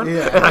that coming.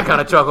 Yeah. And I kind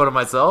of chuckle to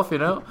myself,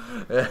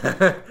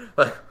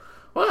 like,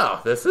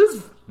 wow, this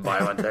is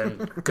violent,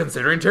 and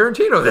considering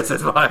Tarantino, this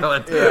is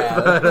violent.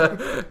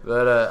 Yeah.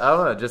 but I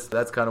don't know, just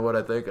that's kind of what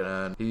I think. And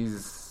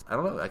I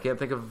don't know, I can't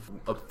think of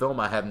a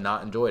film I have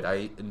not enjoyed.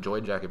 I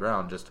enjoyed Jackie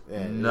Brown, just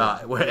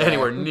not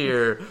anywhere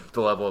near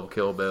the level of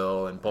Kill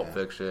Bill and Pulp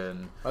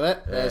Fiction.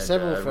 Well, there's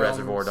several films,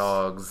 Reservoir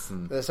Dogs.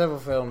 There's several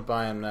films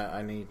by him that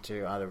I need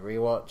to either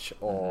rewatch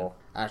or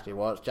actually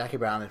watch. Jackie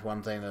Brown is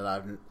one thing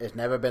that it's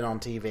never been on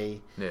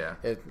TV. Yeah.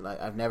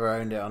 I've never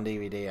owned it on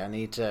DVD. I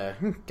need to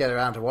get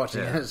around to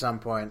watching it at some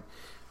point.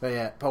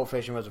 But Pulp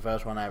Fiction was the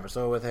first one I ever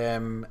saw with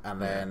him,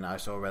 and then I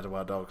saw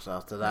Reservoir Dogs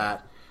after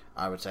that.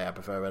 I would say I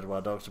prefer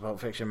Reservoir Dogs to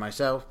Pulp Fiction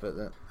myself, but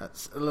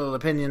that's a little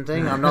opinion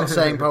thing. I'm not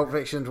saying Pulp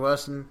Fiction's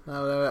worse than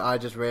I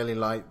just really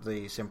like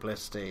the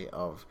simplicity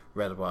of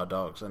Reservoir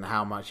Dogs and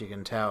how much you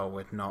can tell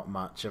with not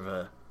much of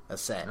a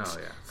set. Oh,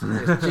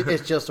 yeah.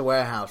 It's just a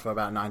warehouse for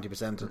about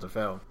 90% of the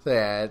film.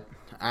 So,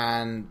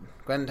 and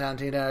Quentin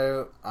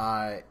Tarantino,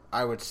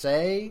 I would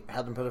say,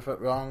 hasn't put a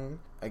foot wrong.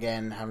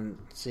 Again, haven't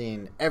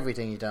seen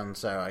everything he's done,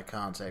 so I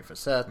can't say for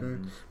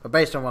certain. But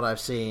based on what I've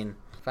seen,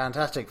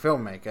 fantastic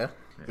filmmaker.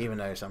 Even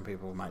though some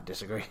people might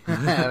disagree.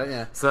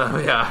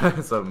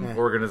 Some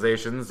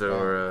organizations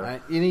or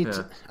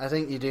I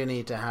think you do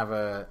need to have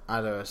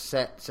either a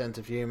set sense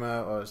of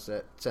humor or a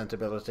set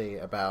sensibility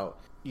about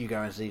you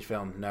going into these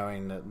films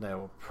knowing that there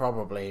will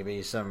probably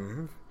be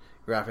some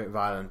graphic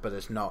violence, but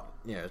it's not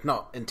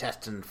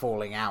intestine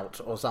falling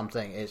out or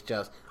something. It's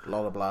just a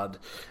lot of blood.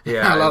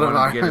 Yeah, a lot of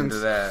violence. Get into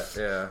that.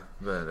 Yeah,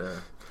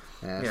 but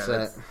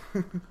Yeah,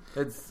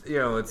 it's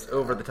it's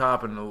over the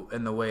top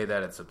in the way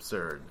that it's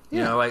absurd.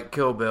 Yeah. Like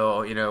Kill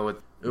Bill,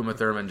 with Uma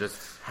Thurman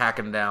just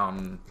hacking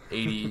down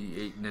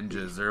 88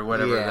 ninjas or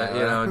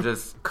whatever,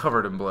 just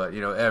covered in blood,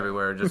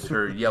 everywhere. Just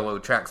her yellow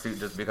tracksuit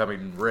just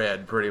becoming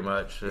red, pretty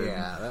much.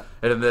 And,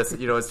 and in this,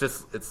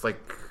 it's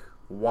like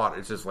water.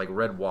 It's just like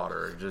red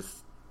water,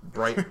 just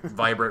bright,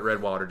 vibrant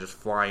red water, just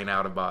flying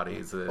out of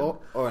bodies. And,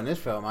 or in this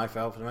film, I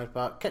felt for the most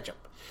part ketchup.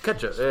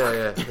 Ketchup,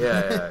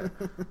 yeah.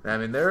 I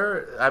mean,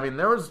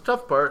 there was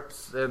tough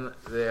parts, and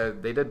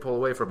they did pull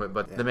away from it.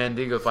 But the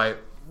Mandingo fight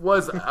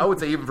was, I would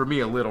say, even for me,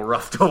 a little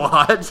rough to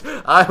watch.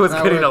 I was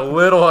getting a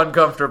little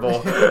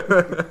uncomfortable.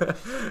 For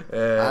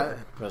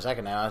a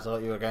second now, I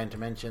thought you were going to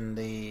mention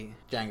the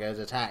Django's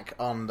attack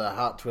on the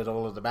hut with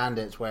all of the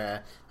bandits,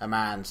 where a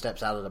man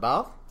steps out of the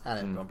bath and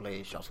then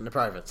promptly shots in the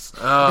privates.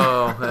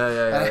 Oh,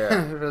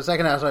 yeah. For a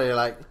second I thought you were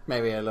like,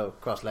 maybe a little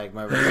cross-leg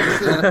moment.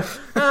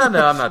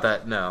 No, I'm not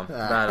that. No,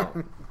 I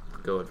don't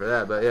go in for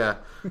that. But yeah,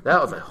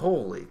 that was like,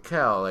 holy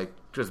cow, like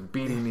just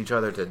beating each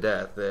other to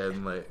death,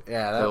 and like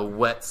the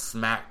wet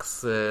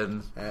smacks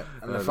and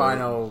the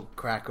final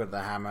crack with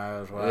the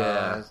hammer as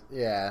well.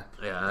 Yeah.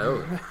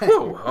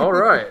 Whoa, all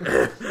right,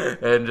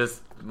 and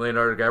just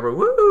Leonardo DiCaprio,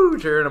 woo,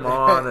 cheering him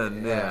on,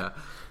 and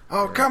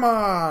Oh, come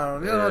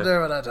on! You don't do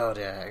what I told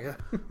you.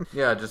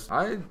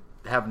 I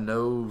have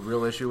no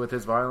real issue with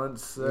his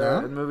violence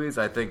in movies.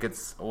 I think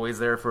it's always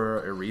there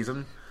for a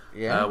reason.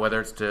 Yeah. Whether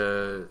it's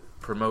to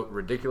promote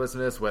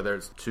ridiculousness, whether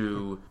it's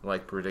to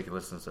like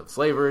ridiculousness of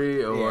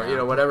slavery,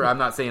 or whatever. I'm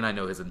not saying I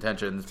know his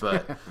intentions,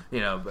 but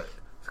but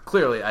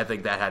clearly I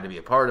think that had to be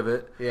a part of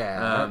it.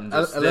 Yeah.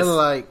 A little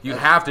like you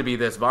have to be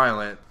this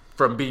violent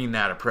from being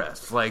that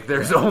oppressed. Like,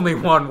 there's only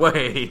one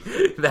way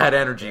that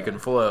energy can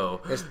flow.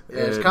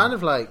 It's kind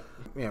of like,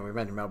 we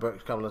mentioned Mel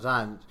Brooks a couple of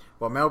times.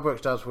 What Mel Brooks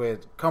does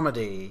with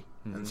comedy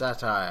and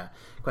satire,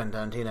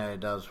 Quentin Tarantino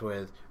does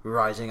with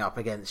rising up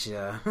against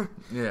you.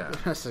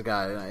 That's the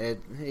guy.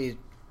 He's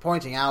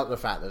pointing out the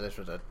fact that this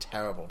was a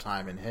terrible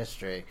time in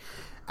history,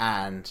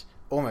 and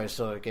almost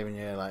sort of giving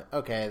you like,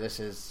 okay, this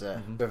is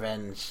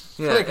revenge.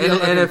 Yeah,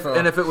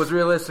 and if it was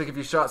realistic, if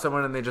you shot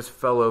someone and they just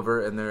fell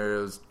over and there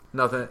was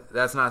nothing,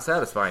 that's not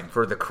satisfying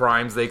for the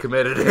crimes they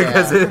committed.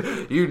 Because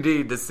you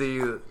need to see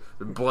the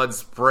blood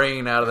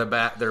spraying out of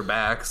their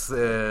backs,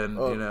 and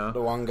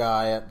the one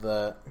guy at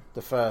the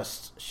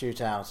first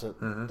shootout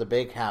at the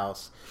big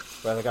house,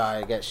 where the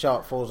guy gets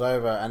shot, falls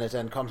over, and is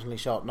then constantly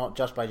shot, not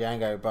just by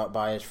Django but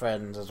by his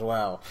friends as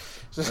well.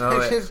 You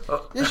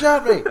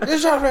shot me! You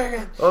shot me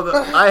again!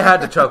 I had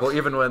to chuckle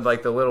even when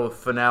like the little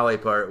finale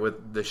part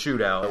with the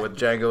shootout with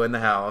Django in the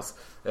house.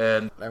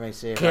 And let me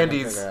see if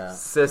Candy's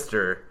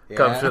sister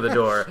comes to the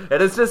door,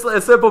 and it's just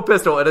a simple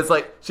pistol, and it's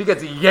like she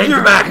gets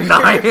yanked back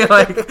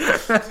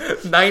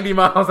 90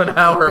 miles an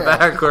hour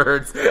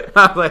backwards. And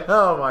I'm like,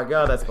 oh my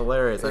god, that's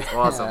hilarious! That's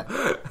awesome.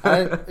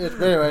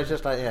 It's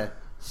just like,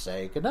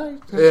 say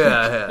goodnight.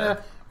 Yeah.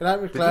 Good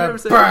night, McClure.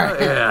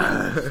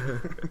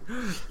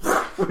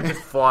 We're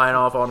just flying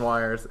off on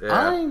wires. Yeah.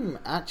 I'm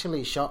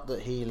actually shocked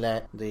that he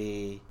let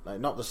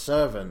not the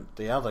servant,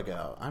 the other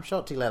girl. I'm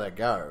shocked he let her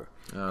go.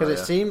 Because it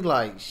seemed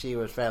like she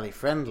was fairly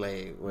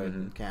friendly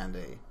with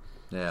Candy.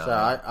 Yeah.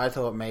 So I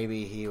thought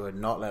maybe he would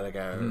not let her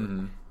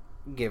go,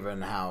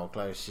 given how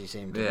close she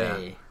seemed to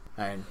be.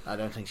 I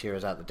don't think she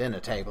was at the dinner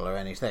table or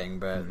anything,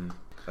 but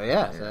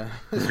yeah.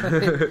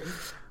 So,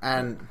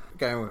 and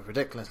going with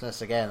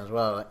ridiculousness again as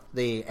well, like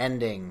the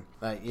ending,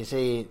 like you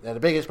see the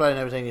big explosion and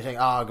everything, you think,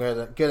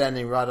 good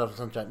ending right off the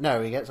sunshine.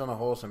 No, he gets on a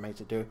horse and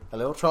makes it do a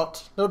little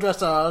trot, little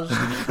dressage.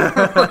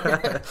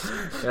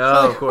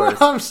 Of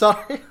course. I'm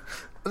sorry.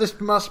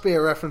 This must be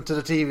a reference to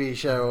the TV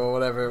show or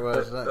whatever it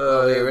was,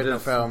 the original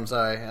film.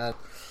 Sorry, I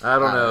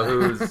don't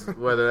know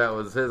whether that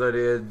was his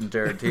idea,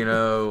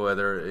 Tarantino,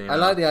 whether I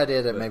like the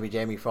idea that maybe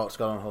Jamie Foxx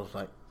got on a horse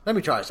like, let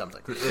me try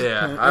something.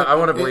 Yeah, I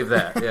want to believe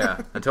that.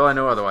 Yeah, until I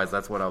know otherwise,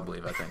 that's what I'll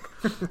believe. I think,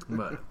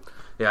 but.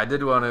 Yeah, I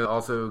did want to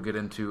also get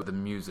into the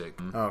music.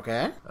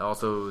 Okay.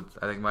 Also,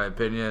 I think my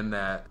opinion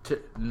that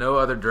no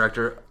other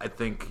director, I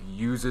think,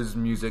 uses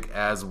music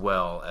as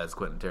well as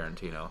Quentin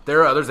Tarantino.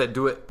 There are others that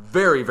do it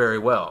very, very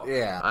well.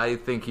 Yeah. I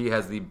think he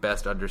has the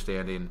best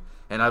understanding,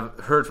 and I've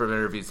heard from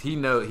interviews, he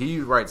knows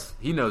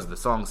the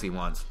songs he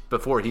wants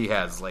before he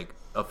has, like,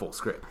 a full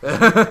script.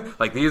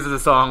 Like, these are the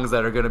songs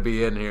that are going to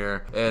be in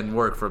here, and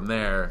work from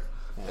there.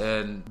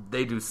 And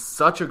they do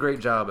such a great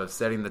job of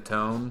setting the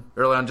tone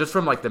early on, just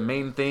from like the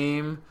main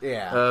theme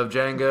of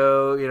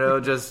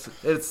Django. Just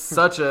it's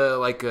such a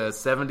like a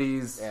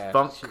 70s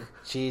funk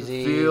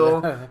cheesy feel.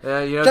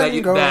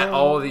 That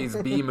all of these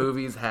B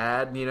movies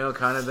had.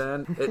 Kind of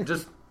then it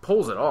just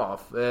pulls it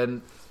off,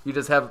 and you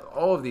just have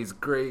all of these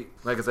great,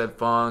 like I said,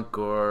 funk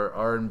or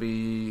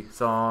R&B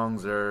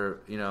songs, or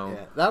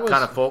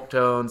kind of folk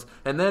tones,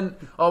 and then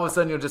all of a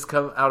sudden you'll just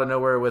come out of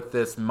nowhere with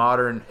this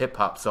modern hip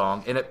hop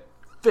song, and it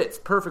fits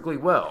perfectly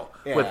well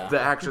with the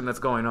action that's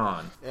going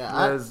on. Yeah,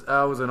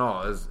 I was in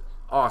awe. As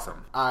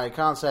awesome. I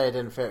can't say it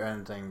didn't fit or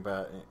anything,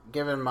 but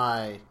given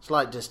my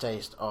slight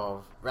distaste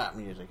of rap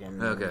music in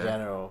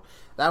general,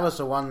 that was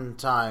the one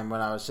time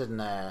when I was sitting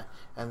there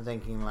and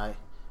thinking, like,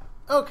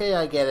 okay,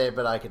 I get it,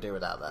 but I could do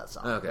without that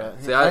song. Okay.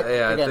 But, See,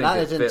 I think that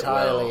it is fit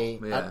entirely...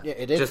 well. Yeah.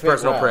 It did just fit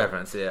personal well.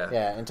 preference, yeah.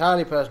 Yeah,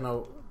 entirely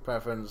personal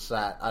preference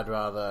that I'd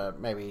rather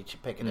maybe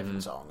pick a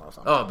different song or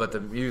something. Oh, but the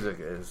music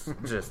is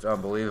just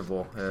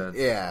unbelievable.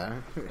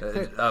 Yeah.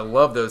 I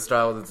love those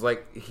styles. It's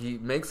like he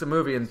makes a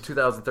movie in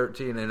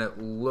 2013 and it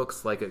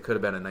looks like it could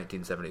have been in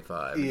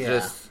 1975. Yeah.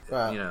 Just,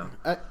 well,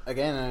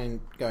 again, I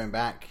mean, going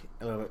back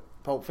a little bit,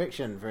 Pulp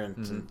Fiction, for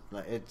instance,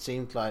 like, it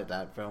seemed like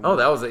that film. Oh,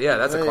 that was it. Yeah,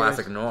 that's a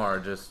classic noir.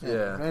 Just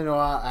very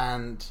noir,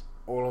 and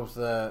all of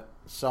the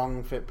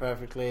song fit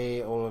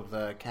perfectly. All of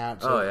the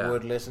characters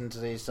would listen to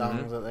these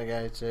songs that they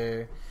go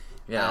to.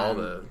 Yeah, all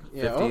the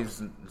 50s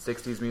and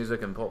 60s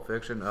music and Pulp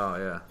Fiction. Oh,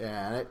 yeah.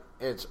 Yeah, and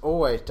it's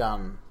always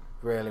done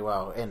really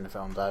well in the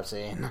films I've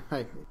seen.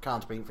 I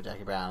can't speak for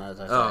Jackie Brown, as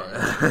I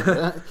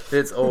say.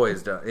 It's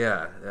always done.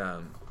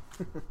 Yeah.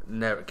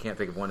 Never can't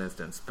think of one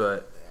instance,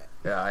 but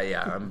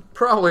I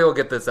probably will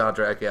get the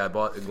soundtrack. Yeah, I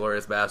bought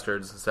Inglourious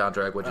Bastards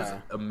soundtrack, which is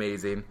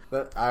amazing.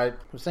 But I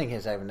was thinking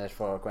of saving this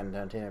for Quentin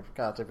Tarantino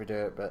if we do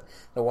it. But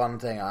the one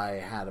thing I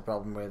had a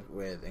problem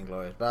with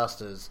Inglourious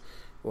Bastards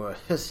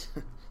was,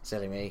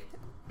 silly me,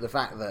 the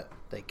fact that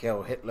they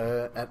kill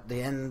Hitler at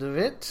the end of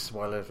it.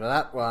 Spoilers for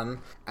that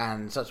one,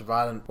 and in such a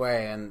violent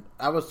way. And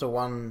that was the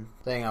one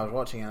thing I was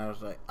watching, and I was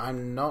like,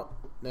 I'm not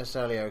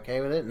necessarily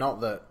okay with it.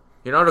 Not that.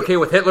 You're not okay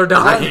with Hitler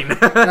dying.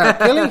 No,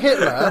 killing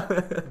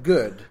Hitler,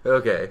 good.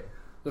 Okay.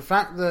 The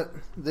fact that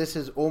this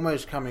is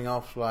almost coming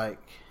off like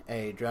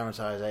a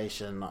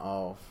dramatization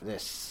of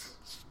this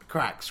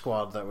crack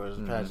squad that was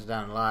passed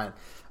down the line,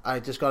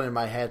 I just got in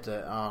my head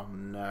that, oh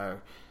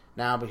no,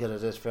 now because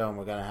of this film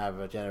we're going to have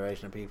a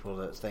generation of people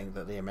that think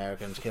that the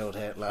Americans killed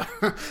Hitler.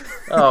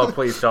 Oh,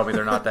 please tell me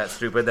they're not that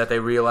stupid that they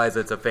realize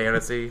it's a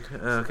fantasy.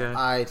 Okay.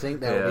 I think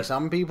there will be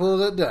some people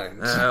that don't.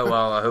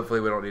 Well, hopefully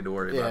we don't need to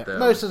worry about that.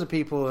 Most of the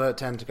people that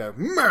tend to go,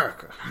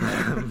 America!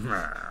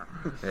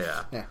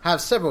 Yeah.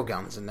 Have several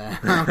guns in their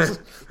house.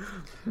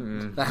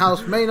 The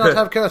house may not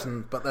have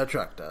curtains, but their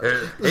truck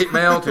does. Hate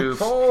mail to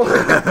Paul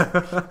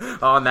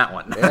on that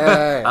one.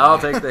 Yeah. I'll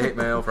take the hate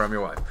mail from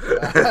your wife.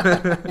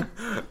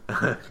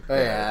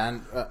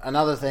 And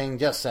another thing,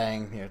 just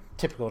saying,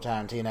 typical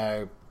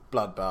Tarantino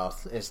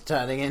bloodbath is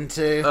turning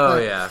into. Oh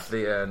yeah,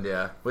 the end.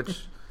 Yeah,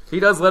 which. He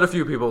does let a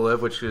few people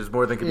live, which is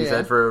more than can be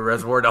said for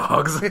Reservoir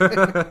Dogs.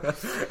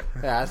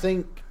 Yeah, I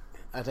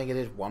think it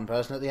is one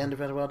person at the end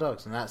of Reservoir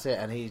Dogs, and that's it.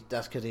 And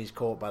that's because he's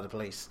caught by the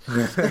police.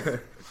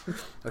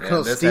 Of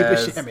course, Steve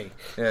Buscemi.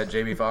 Yeah,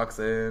 Jamie Foxx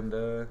and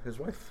his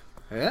wife.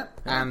 Yeah,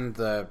 and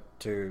the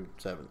two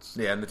servants.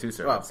 Yeah, and the two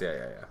servants.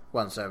 Yeah.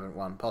 One servant,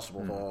 one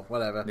possible four,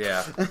 whatever.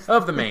 Yeah,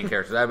 of the main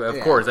characters. Of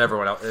course,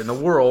 everyone else in the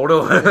world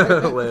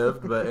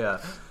lived, but yeah.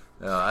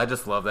 I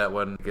just love that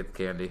one. Get the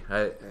candy.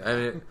 I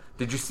mean,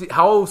 did you see?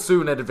 How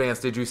soon in advance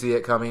did you see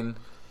it coming?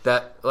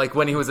 That, like,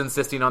 when he was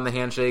insisting on the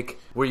handshake,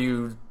 were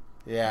you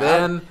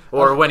then,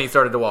 or when he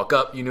started to walk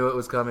up, you knew it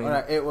was coming?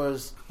 Well, it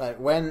was like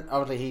when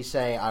obviously he's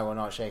saying, "I will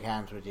not shake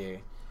hands with you,"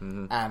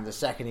 and the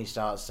second he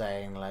starts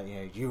saying, like,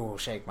 "You will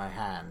shake my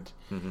hand."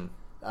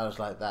 I was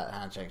like, that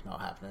handshake's not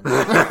happening.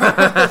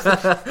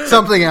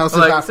 Something else is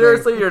happening.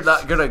 Seriously, you're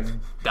not going to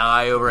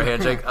die over a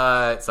handshake?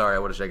 Sorry, I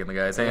would have shaken the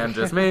guy's hand,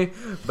 just me.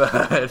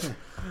 But,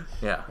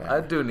 yeah,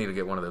 I do need to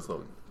get one of those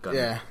little gun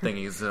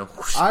thingies.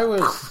 I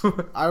was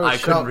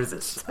shocked. Couldn't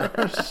resist.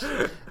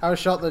 I was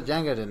shocked that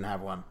Django didn't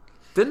have one.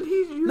 Didn't he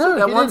use it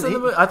that once in the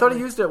movie? I thought he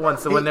used it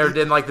once when they were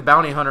in, like, the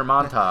bounty hunter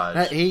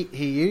montage.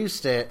 He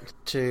used it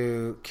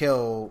to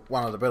kill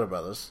one of the Bitter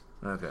brothers.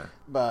 Okay.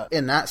 But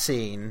in that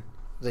scene,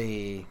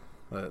 the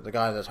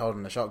guy that's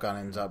holding the shotgun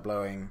ends up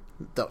blowing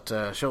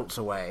Dr. Schultz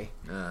away.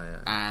 Oh, yeah.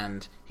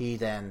 And he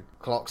then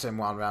clocks him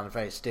one round the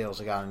face, steals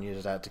the gun, and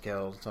uses that to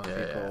kill some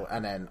people,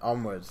 and then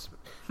onwards.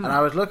 And I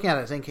was looking at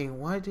it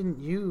thinking, why didn't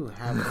you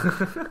have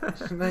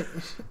it? Like,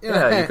 you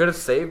could have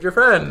saved your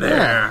friend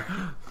there.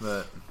 Yeah.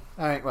 But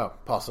I mean, well,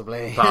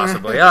 possibly.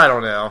 I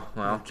don't know.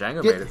 Well,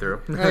 Django made it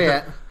through. Oh,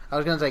 yeah. I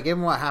was going to say,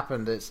 given what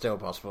happened, it's still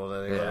possible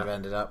that he would have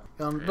ended up.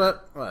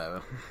 But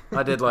whatever.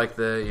 I did like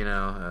the,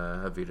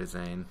 Avita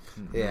Zane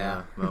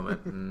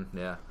moment. And,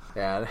 yeah,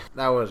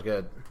 that was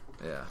good.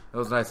 Yeah, it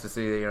was nice to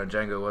see that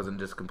Django wasn't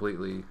just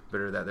completely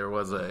bitter, that there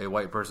was a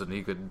white person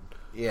he could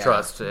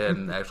trust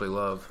and actually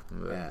love.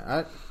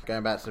 But.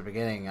 Going back to the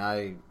beginning,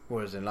 I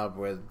was in love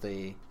with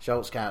the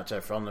Schultz character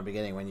from the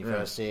beginning when you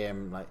first see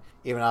him. Like,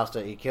 even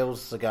after he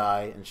kills the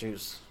guy and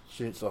shoots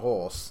the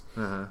horse.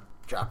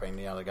 Trapping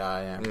the other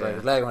guy, break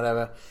his leg,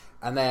 whatever,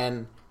 and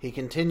then he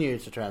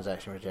continues the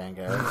transaction with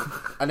Django,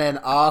 and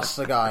then asks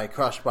the guy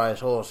crushed by his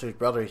horse, whose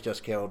brother he's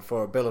just killed,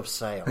 for a bill of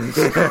sale.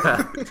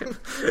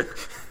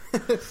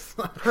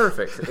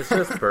 Perfect. It's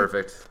just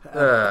perfect.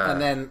 And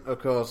then, of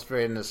course,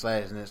 3 in the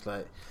sleighs, and it's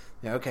like,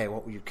 okay,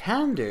 what you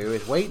can do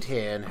is wait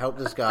here and help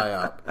this guy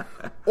up,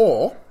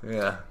 or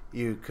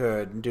you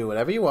could do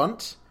whatever you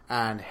want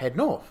and head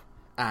north.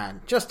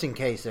 And just in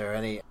case there are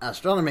any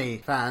astronomy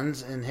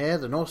fans in here,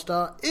 the North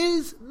Star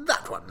is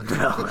that one.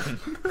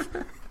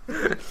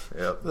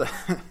 Yep.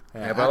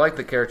 Yeah, but I like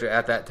the character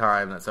at that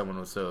time that someone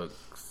was so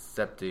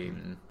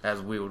accepting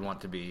as we would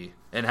want to be,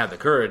 and have the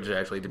courage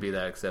actually to be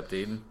that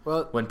accepting.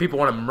 Well, when people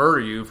want to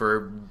murder you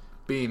for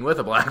being with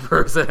a black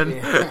person.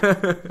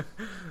 Yeah.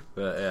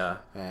 But yeah,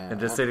 and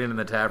just sitting in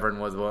the tavern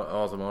was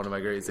also one of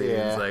my great scenes.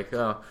 Yeah. Like,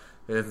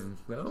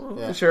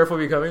 the sheriff will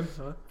be coming.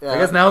 Yeah. I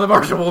guess now the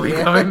marshal will be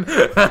coming.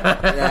 Yeah,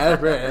 that's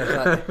brilliant.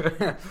 It's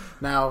like,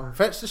 now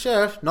fetch the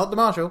sheriff, not the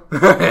marshal.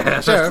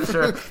 Yeah, Sheriff. the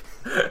sheriff.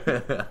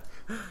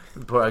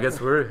 I guess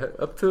we're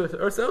up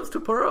to ourselves to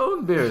pour our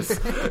own beers.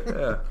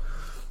 Yeah.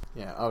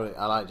 Yeah,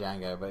 I like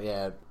Django, but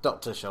yeah,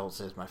 Dr. Schultz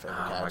is my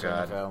favorite character in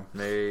the film.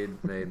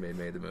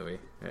 Made the movie.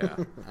 Yeah.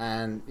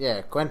 And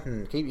yeah,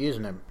 Quentin, keep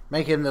using him.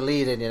 Make him the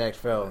lead in your next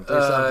film. Do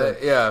something.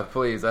 Yeah,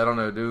 please. I don't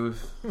know. Do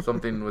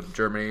something with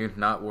Germany,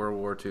 not World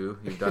War II.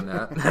 You've done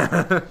that.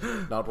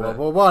 Not World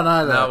War One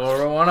either. Not World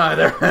War One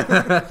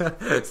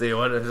either. See,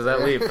 what does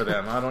that leave for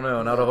them? I don't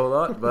know. Not a whole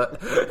lot,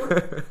 but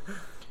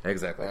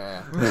exactly.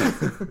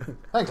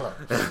 Thanks a lot.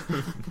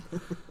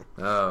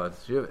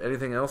 Do you have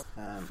anything else?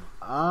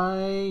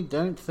 I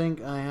don't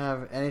think I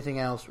have anything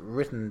else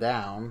written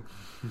down.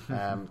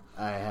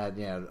 I had,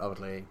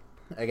 obviously,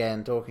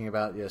 again, talking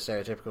about your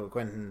stereotypical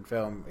Quentin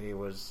film, he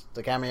was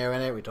the cameo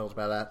in it. We talked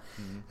about that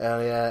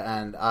earlier,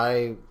 and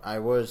I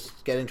was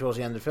getting towards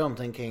the end of the film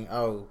thinking,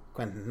 oh,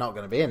 Quentin's not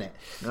going to be in it.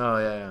 Oh,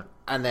 yeah.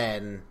 And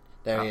then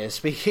there he is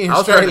speaking I was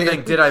Australian. trying to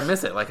think, did I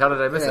miss it? Like, how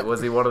did I miss it?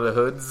 Was he one of the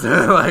hoods?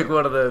 Like,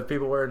 one of the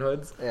people wearing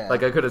hoods? Yeah.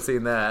 Like, I could have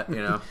seen that,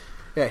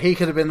 Yeah, he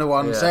could have been the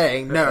one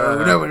saying,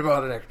 no, nobody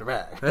bought an extra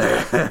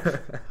bag.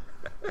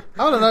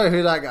 I want to know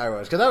who that guy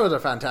was, because that was a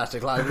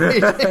fantastic line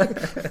reading.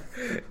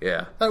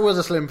 Yeah. That was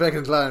a Slim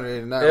Pickens line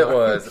reading. It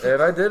was.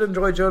 And I did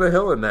enjoy Jonah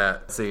Hill in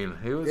that scene.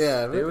 He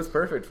was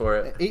perfect for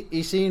it.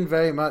 He seemed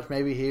very much,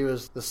 maybe he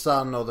was the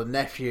son or the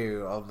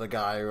nephew of the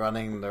guy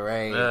running the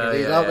raid.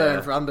 He's up there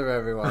in front of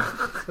everyone.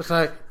 It's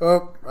like,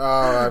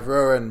 I've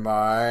ruined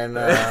mine.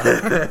 But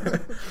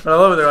I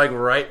love it. They're like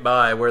right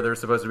by where they're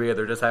supposed to be.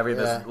 They're just having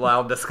this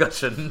loud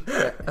discussion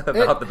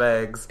about the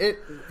bags. It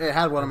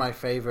had one of my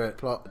favorite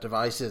plot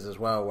devices as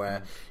well,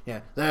 where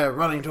they're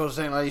running towards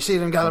the thing, like you see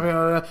them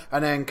galloping,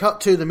 and then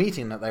cut to the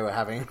meeting that they were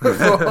having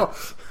before,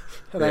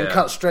 and then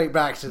cut straight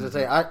back to the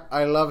thing.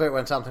 I love it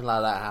when something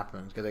like that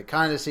happens, because it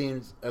kind of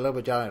seems a little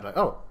bit jarring. Like,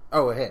 oh,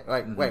 we're here.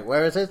 Wait,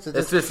 where is it?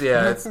 It's just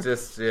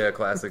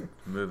classic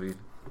movie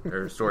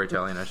or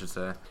storytelling, I should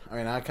say. I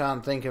mean, I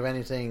can't think of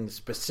anything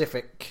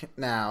specific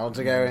now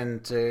to go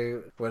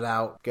into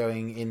without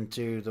going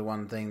into the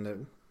one thing that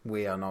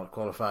we are not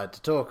qualified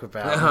to talk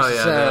about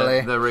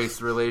necessarily. The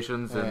race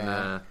relations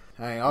and.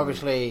 I mean,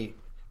 obviously,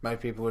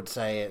 most people would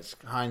say it's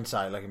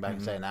hindsight looking back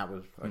and saying that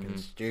was fucking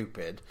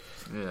stupid.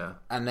 Yeah.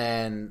 And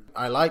then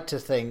I like to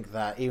think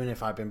that even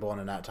if I'd been born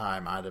in that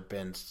time, I'd have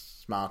been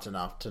smart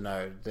enough to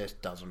know this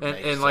doesn't make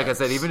sense. And like I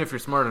said, even if you're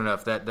smart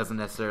enough, that doesn't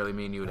necessarily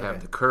mean you would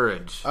have the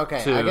courage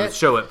to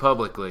show it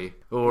publicly,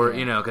 or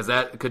because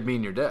that could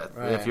mean your death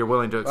if you're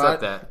willing to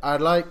accept that.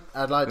 I'd like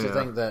to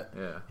think that.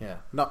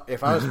 Not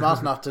if I was smart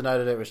enough to know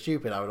that it was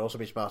stupid, I would also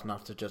be smart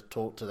enough to just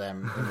talk to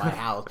them in my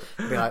house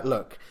and be like,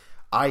 look,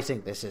 I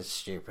think this is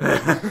stupid.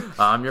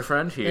 I'm your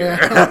friend here.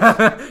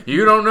 Yeah.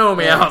 You don't know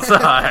me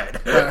outside.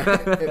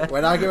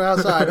 When I go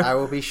outside, I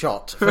will be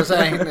shot for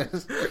saying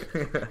this.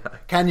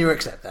 Can you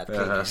accept that,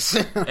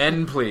 please?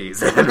 And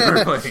please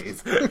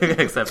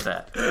accept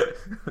that.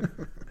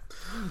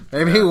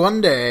 Maybe one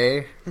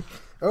day.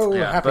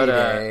 Happy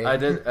day. I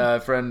did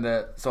a friend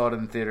that saw it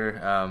in the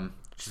theater.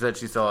 She said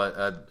she saw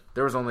it.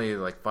 There was only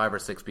like 5 or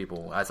 6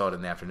 people. I saw it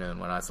in the afternoon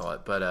when I saw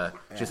it, but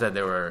she said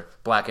there were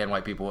black and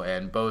white people,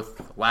 and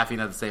both laughing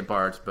at the same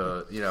parts,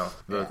 but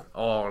both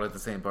all at the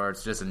same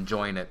parts, just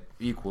enjoying it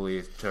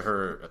equally to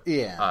her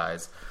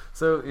eyes.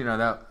 So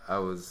that I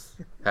was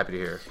happy to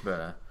hear.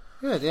 But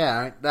good,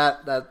 yeah.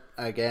 That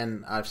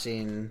again, I've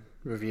seen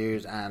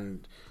reviews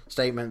and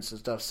statements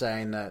and stuff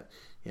saying that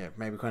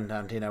maybe Quentin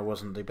Tarantino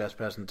wasn't the best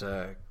person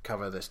to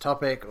cover this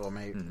topic, or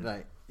maybe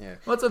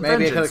well, it's a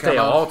vengeance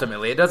tale.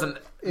 Ultimately, it doesn't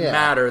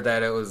matter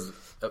that it was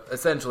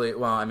essentially.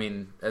 Well, I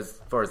mean, as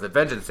far as the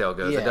vengeance tale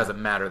goes, it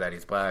doesn't matter that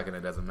he's black, and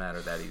it doesn't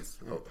matter that he's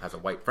has a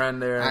white friend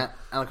there. And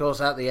of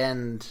course, at the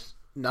end,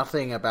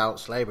 nothing about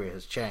slavery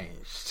has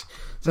changed.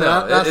 So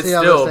no, that's it's the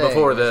still other thing.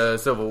 Before the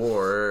Civil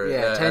War.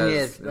 10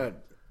 years.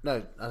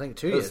 No, I think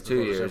 2 years.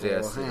 2 years.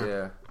 Yes.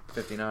 Yeah.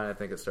 59, I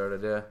think it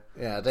started,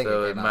 Yeah, I think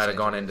so it might have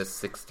gone into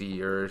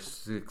 60 or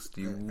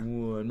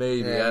 61,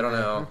 maybe. Yeah, I don't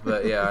know.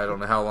 But I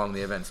don't know how long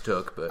the events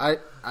took. But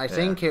I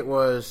think it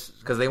was...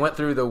 Because they went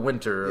through the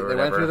winter or They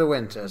went through the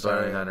winter, so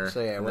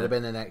it would have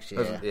been the next year.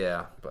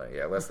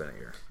 Less than a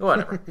year.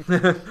 Whatever.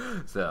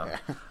 So,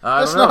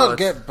 let's not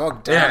get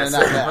bogged down in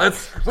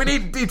that. We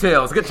need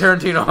details. Get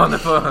Tarantino on the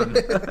phone.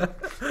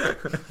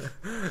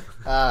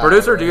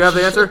 Producer, do you have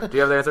the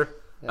answer?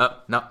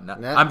 No.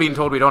 I'm being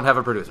told we don't have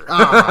a producer.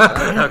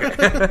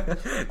 Okay.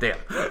 Damn.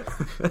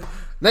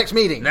 Next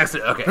meeting.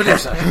 Okay.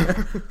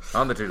 Producer.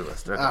 On the to-do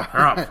list.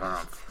 Okay.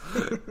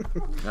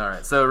 All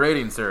right, so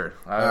rating, sir.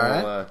 I will,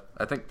 right.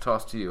 I think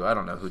toss to you. I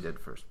don't know who did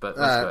first, but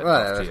let's go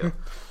ahead, toss to you.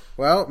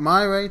 Well,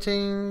 my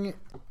rating,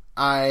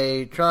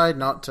 I tried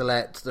not to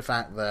let the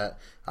fact that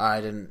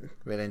I didn't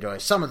really enjoy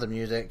some of the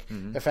music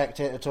affect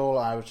it at all.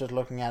 I was just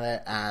looking at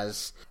it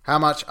as how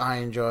much I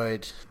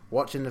enjoyed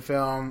watching the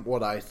film,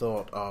 what I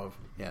thought of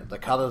the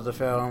cut of the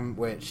film,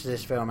 which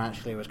this film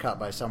actually was cut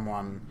by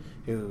someone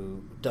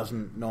who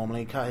doesn't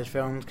normally cut his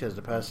films, because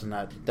the person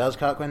that does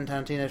cut Quentin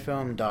Tarantino's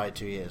film died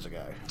 2 years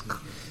ago.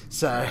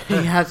 So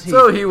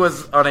he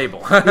was unable,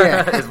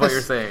 is what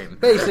you're saying.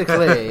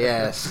 Basically,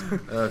 yes.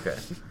 Okay.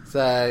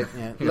 So,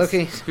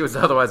 he was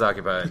otherwise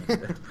occupied.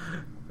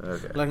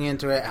 Okay. Looking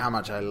into it, how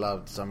much I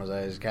loved some of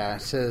those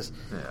characters.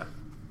 Yeah.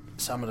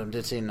 Some of them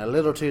did seem a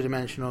little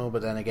two-dimensional,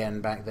 but then again,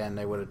 back then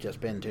they would have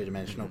just been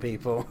two-dimensional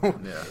people.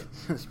 Yeah.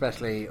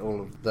 Especially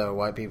all of the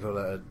white people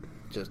that are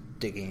just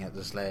digging at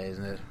the sleighs,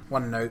 and the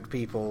one-note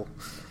people.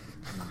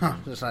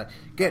 Just like,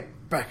 get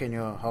back in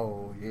your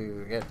hole,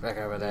 you get back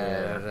over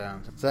there. Yeah.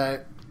 So,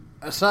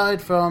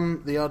 aside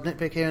from the odd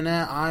nitpick here and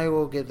there, I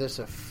will give this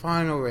a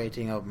final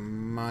rating of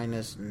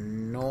minus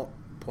 0.5.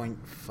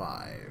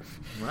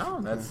 Well,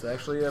 that's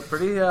actually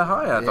pretty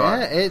high, I thought.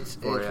 Yeah, it's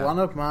one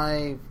of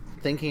my...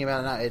 Thinking about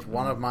it now, it's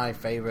one of my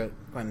favorite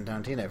Quentin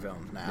Tarantino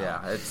films now.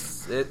 Yeah,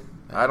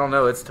 I don't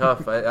know, it's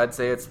tough. I'd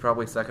say it's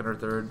probably second or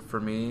third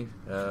for me.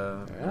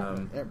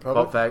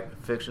 Pulp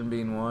Fiction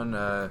being one,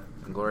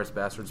 Inglourious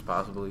Bastards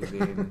possibly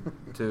being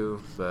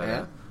two,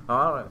 but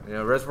I don't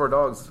know. Reservoir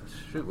Dogs.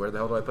 Shoot, where the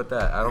hell do I put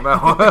that? I don't know,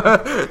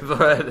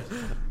 but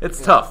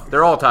it's tough.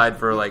 They're all tied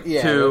for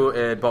two,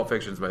 and Pulp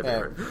Fiction's my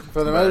favorite.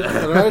 For the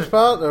most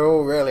part, they're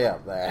all really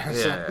up there.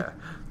 Yeah.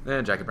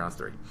 And Jackie Brown's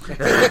 3.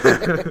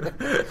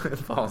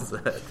 Falls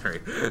at 3.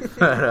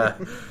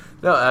 But,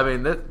 no, I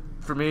mean,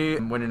 for me,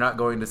 when you're not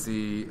going to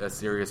see a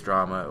serious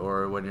drama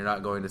or when you're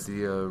not going to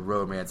see a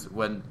romance,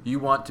 when you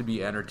want to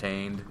be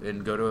entertained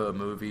and go to a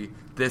movie,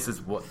 this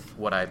is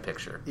what I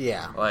picture.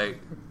 Yeah.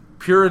 Like,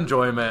 pure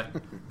enjoyment,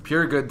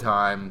 pure good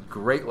time,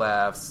 great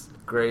laughs,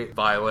 great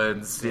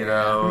violence,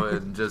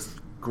 and just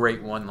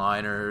great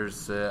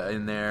one-liners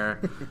in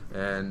there,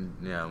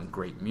 and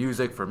great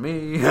music for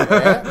me.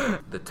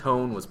 The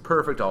tone was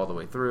perfect all the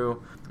way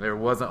through. There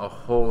wasn't a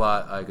whole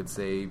lot I could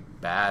say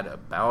bad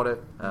about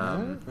it.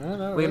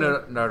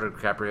 Leonardo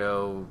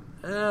DiCaprio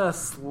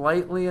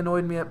slightly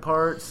annoyed me at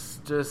parts.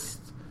 Just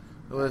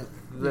with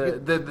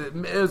it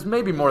was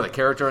maybe more the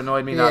character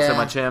annoyed me, not so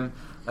much him.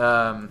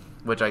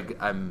 Which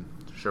I'm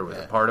sure was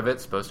a part of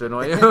it, supposed to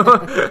annoy you.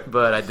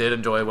 But I did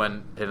enjoy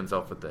when he hit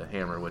himself with the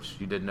hammer, which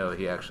you didn't know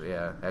he actually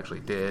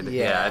did.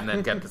 Yeah, and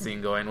then kept the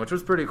scene going, which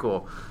was pretty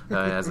cool.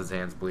 As his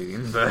hands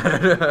bleeding,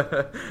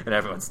 and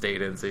everyone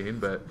stayed in scene.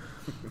 But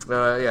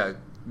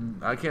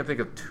I can't think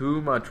of too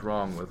much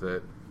wrong with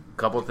it. A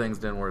couple things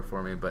didn't work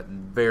for me, but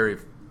very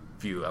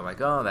few. I'm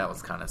like, oh, that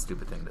was kind of a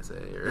stupid thing to say,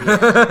 or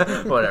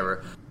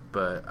whatever.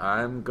 But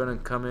I'm gonna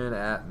come in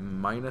at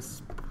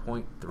minus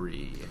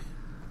 0.3.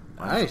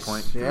 Nice.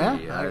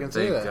 0.3. I can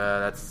see that.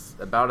 That's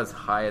about as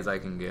high as I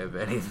can give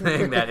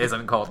anything that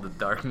isn't called the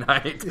Dark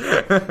Knight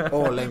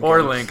or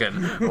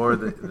Lincoln, or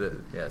the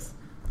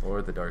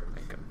Dark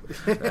Lincoln.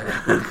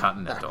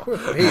 Continental.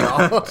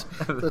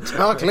 The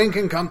Dark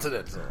Lincoln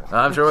Continental.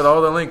 I'm sure with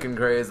all the Lincoln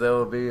craze, there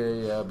will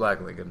be a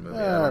Black Lincoln movie.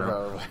 I don't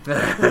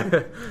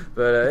know.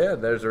 But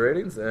there's the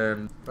ratings,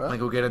 and I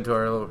think we'll get into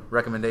our little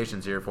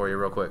recommendations here for you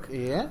real quick.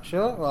 Yeah,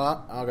 sure.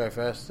 Well, I'll go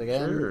first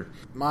again. Sure.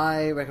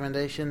 My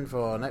recommendation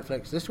for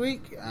Netflix this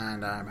week,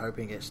 and I'm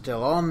hoping it's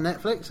still on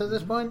Netflix at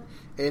this point,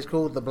 is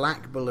called The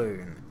Black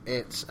Balloon.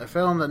 It's a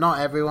film that not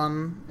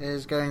everyone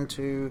is going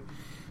to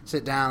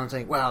sit down and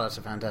think, wow, that's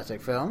a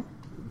fantastic film.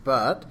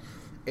 But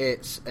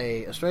it's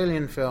a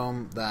Australian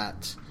film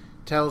that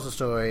tells the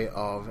story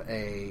of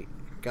a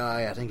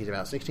guy, I think he's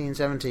about 16,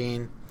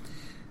 17,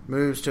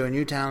 moves to a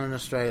new town in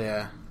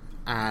Australia,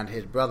 and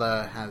his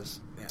brother has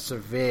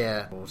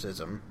severe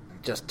autism.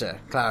 Just to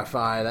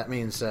clarify, that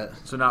means that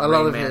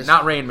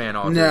not Rain Man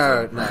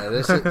autism. No.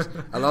 This is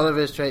a lot of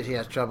his traits. He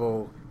has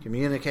trouble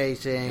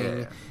communicating.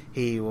 Yeah.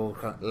 He will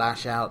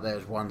lash out.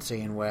 There's one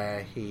scene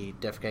where he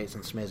defecates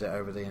and smears it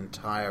over the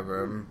entire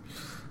room.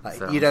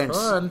 Sounds you don't.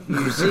 Fun.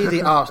 You see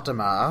the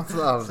aftermath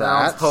of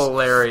that. Sounds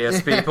hilarious,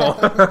 people.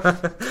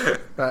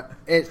 But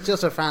it's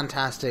just a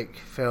fantastic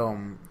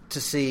film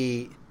to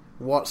see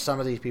what some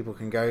of these people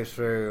can go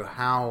through,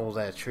 how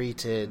they're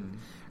treated,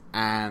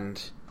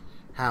 and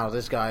how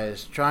this guy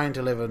is trying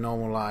to live a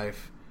normal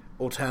life,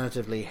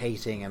 alternatively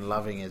hating and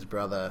loving his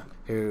brother,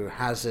 who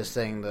has this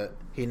thing that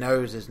he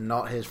knows is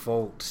not his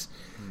fault,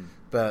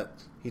 but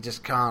he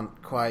just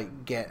can't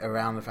quite get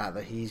around the fact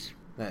that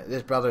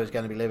this brother is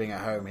going to be living at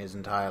home his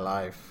entire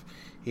life.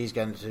 He's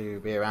going to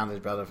be around his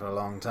brother for a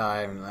long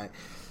time.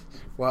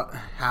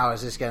 How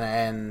is this going to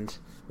end?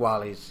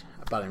 While he's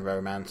a budding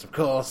romance, of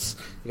course.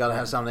 You got to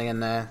have something in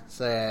there.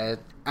 So,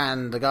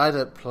 and the guy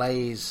that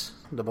plays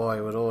the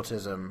boy with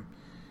autism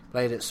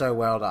played it so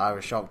well that I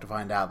was shocked to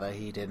find out that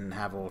he didn't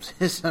have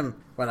autism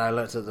when I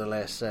looked at the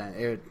list.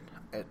 It's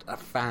a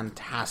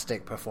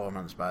fantastic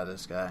performance by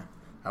this guy.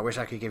 I wish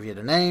I could give you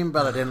the name,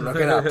 but I didn't look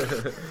it up.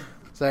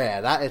 So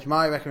yeah, that is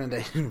my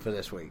recommendation for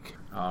this week.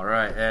 All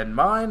right, and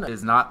mine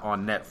is not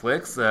on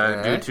Netflix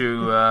due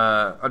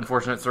to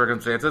unfortunate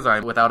circumstances.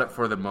 I'm without it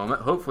for the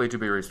moment, hopefully to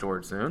be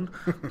restored soon.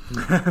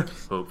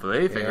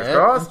 Hopefully, fingers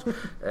crossed.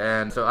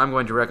 And so I'm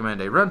going to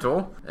recommend a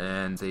rental,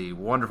 and it's a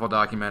wonderful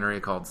documentary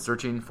called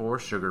Searching for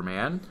Sugar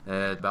Man.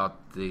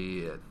 About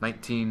the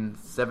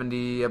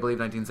 1970, I believe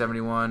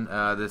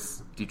 1971,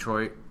 this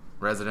Detroit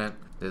resident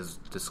is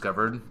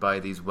discovered by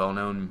these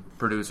well-known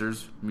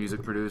producers,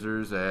 music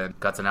producers, and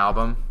cuts an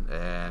album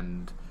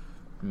and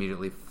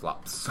immediately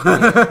flops.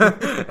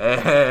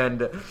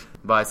 And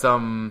by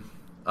some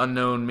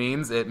unknown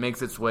means, it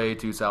makes its way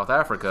to South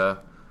Africa,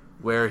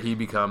 where he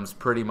becomes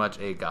pretty much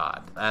a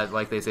god.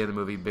 Like they say in the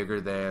movie, bigger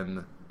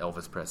than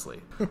Elvis Presley.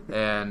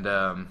 And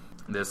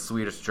this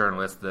Swedish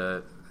journalist,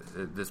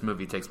 this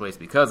movie takes place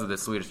because of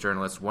this Swedish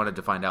journalist, wanted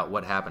to find out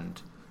what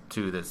happened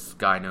to this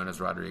guy known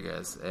as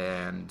Rodriguez,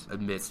 and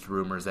amidst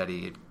rumors that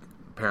he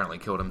apparently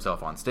killed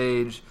himself on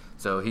stage.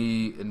 So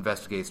he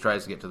investigates,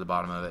 tries to get to the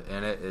bottom of it,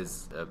 and it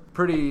is a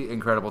pretty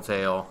incredible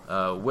tale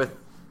with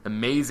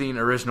amazing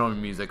original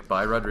music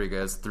by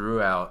Rodriguez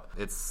throughout.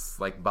 It's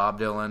like Bob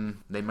Dylan.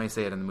 They may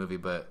say it in the movie,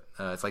 but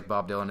it's like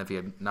Bob Dylan if he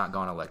had not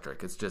gone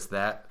electric. It's just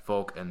that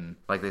folk, and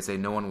like they say,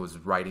 no one was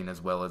writing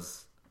as well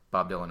as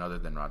Bob Dylan other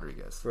than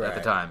Rodriguez at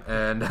the time,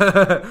 and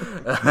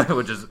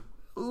which is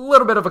a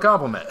little bit of a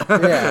compliment.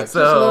 Yeah,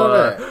 so, just a little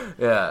bit.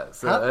 Yeah,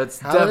 so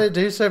how did it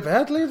do so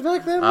badly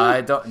back then?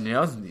 I don't,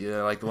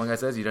 like the one guy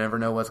says, you never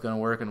know what's going to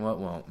work and what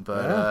won't.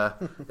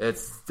 But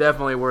it's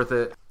definitely worth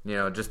it,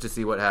 just to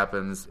see what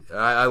happens.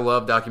 I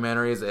love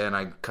documentaries, and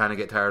I kind of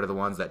get tired of the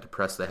ones that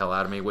depress the hell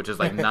out of me, which is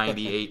like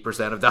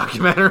 98% of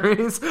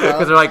documentaries.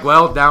 Because they're like,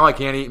 well, now I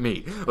can't eat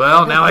meat.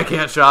 Well, now I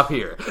can't shop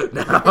here.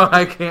 Now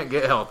I can't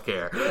get health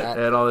care.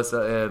 And all this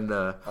stuff. And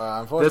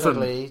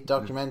unfortunately,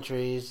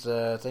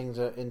 documentaries, things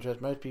that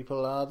interest most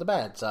people are the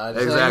bad side.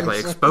 Exactly,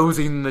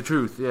 exposing the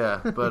truth,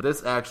 yeah. But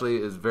this actually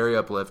is very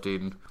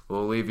uplifting.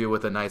 We'll leave you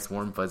with a nice,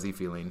 warm, fuzzy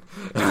feeling.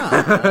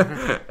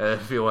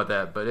 If you want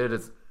that. But it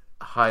is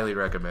highly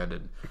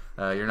recommended.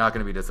 You're not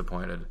going to be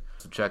disappointed.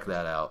 So check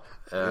that out.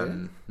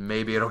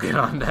 Maybe it'll get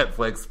on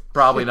Netflix.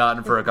 Probably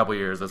not for a couple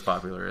years, as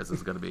popular as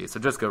it's going to be. So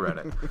just go rent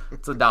it.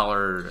 It's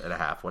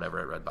 $1.50, whatever,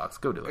 at Redbox.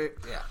 Go do it.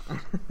 Yeah.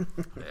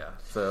 Yeah.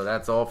 So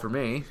that's all for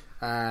me.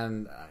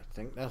 And I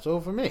think that's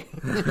all for me.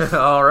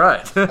 All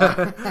right.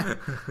 Yeah,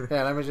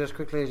 let me just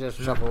quickly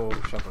shuffle.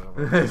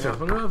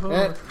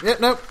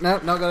 Nope,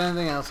 not got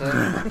anything else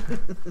here.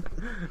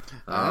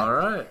 All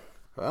right.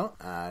 Well,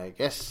 I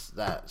guess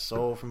that's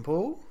all from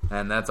Paul.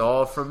 And that's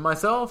all from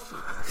myself.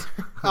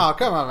 Oh,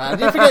 come on, man.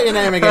 Did you forget your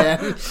name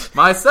again?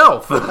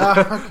 Myself.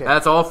 Okay.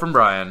 That's all from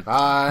Brian.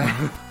 Bye.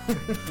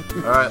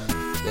 All right.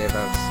 See you,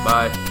 folks.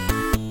 Bye.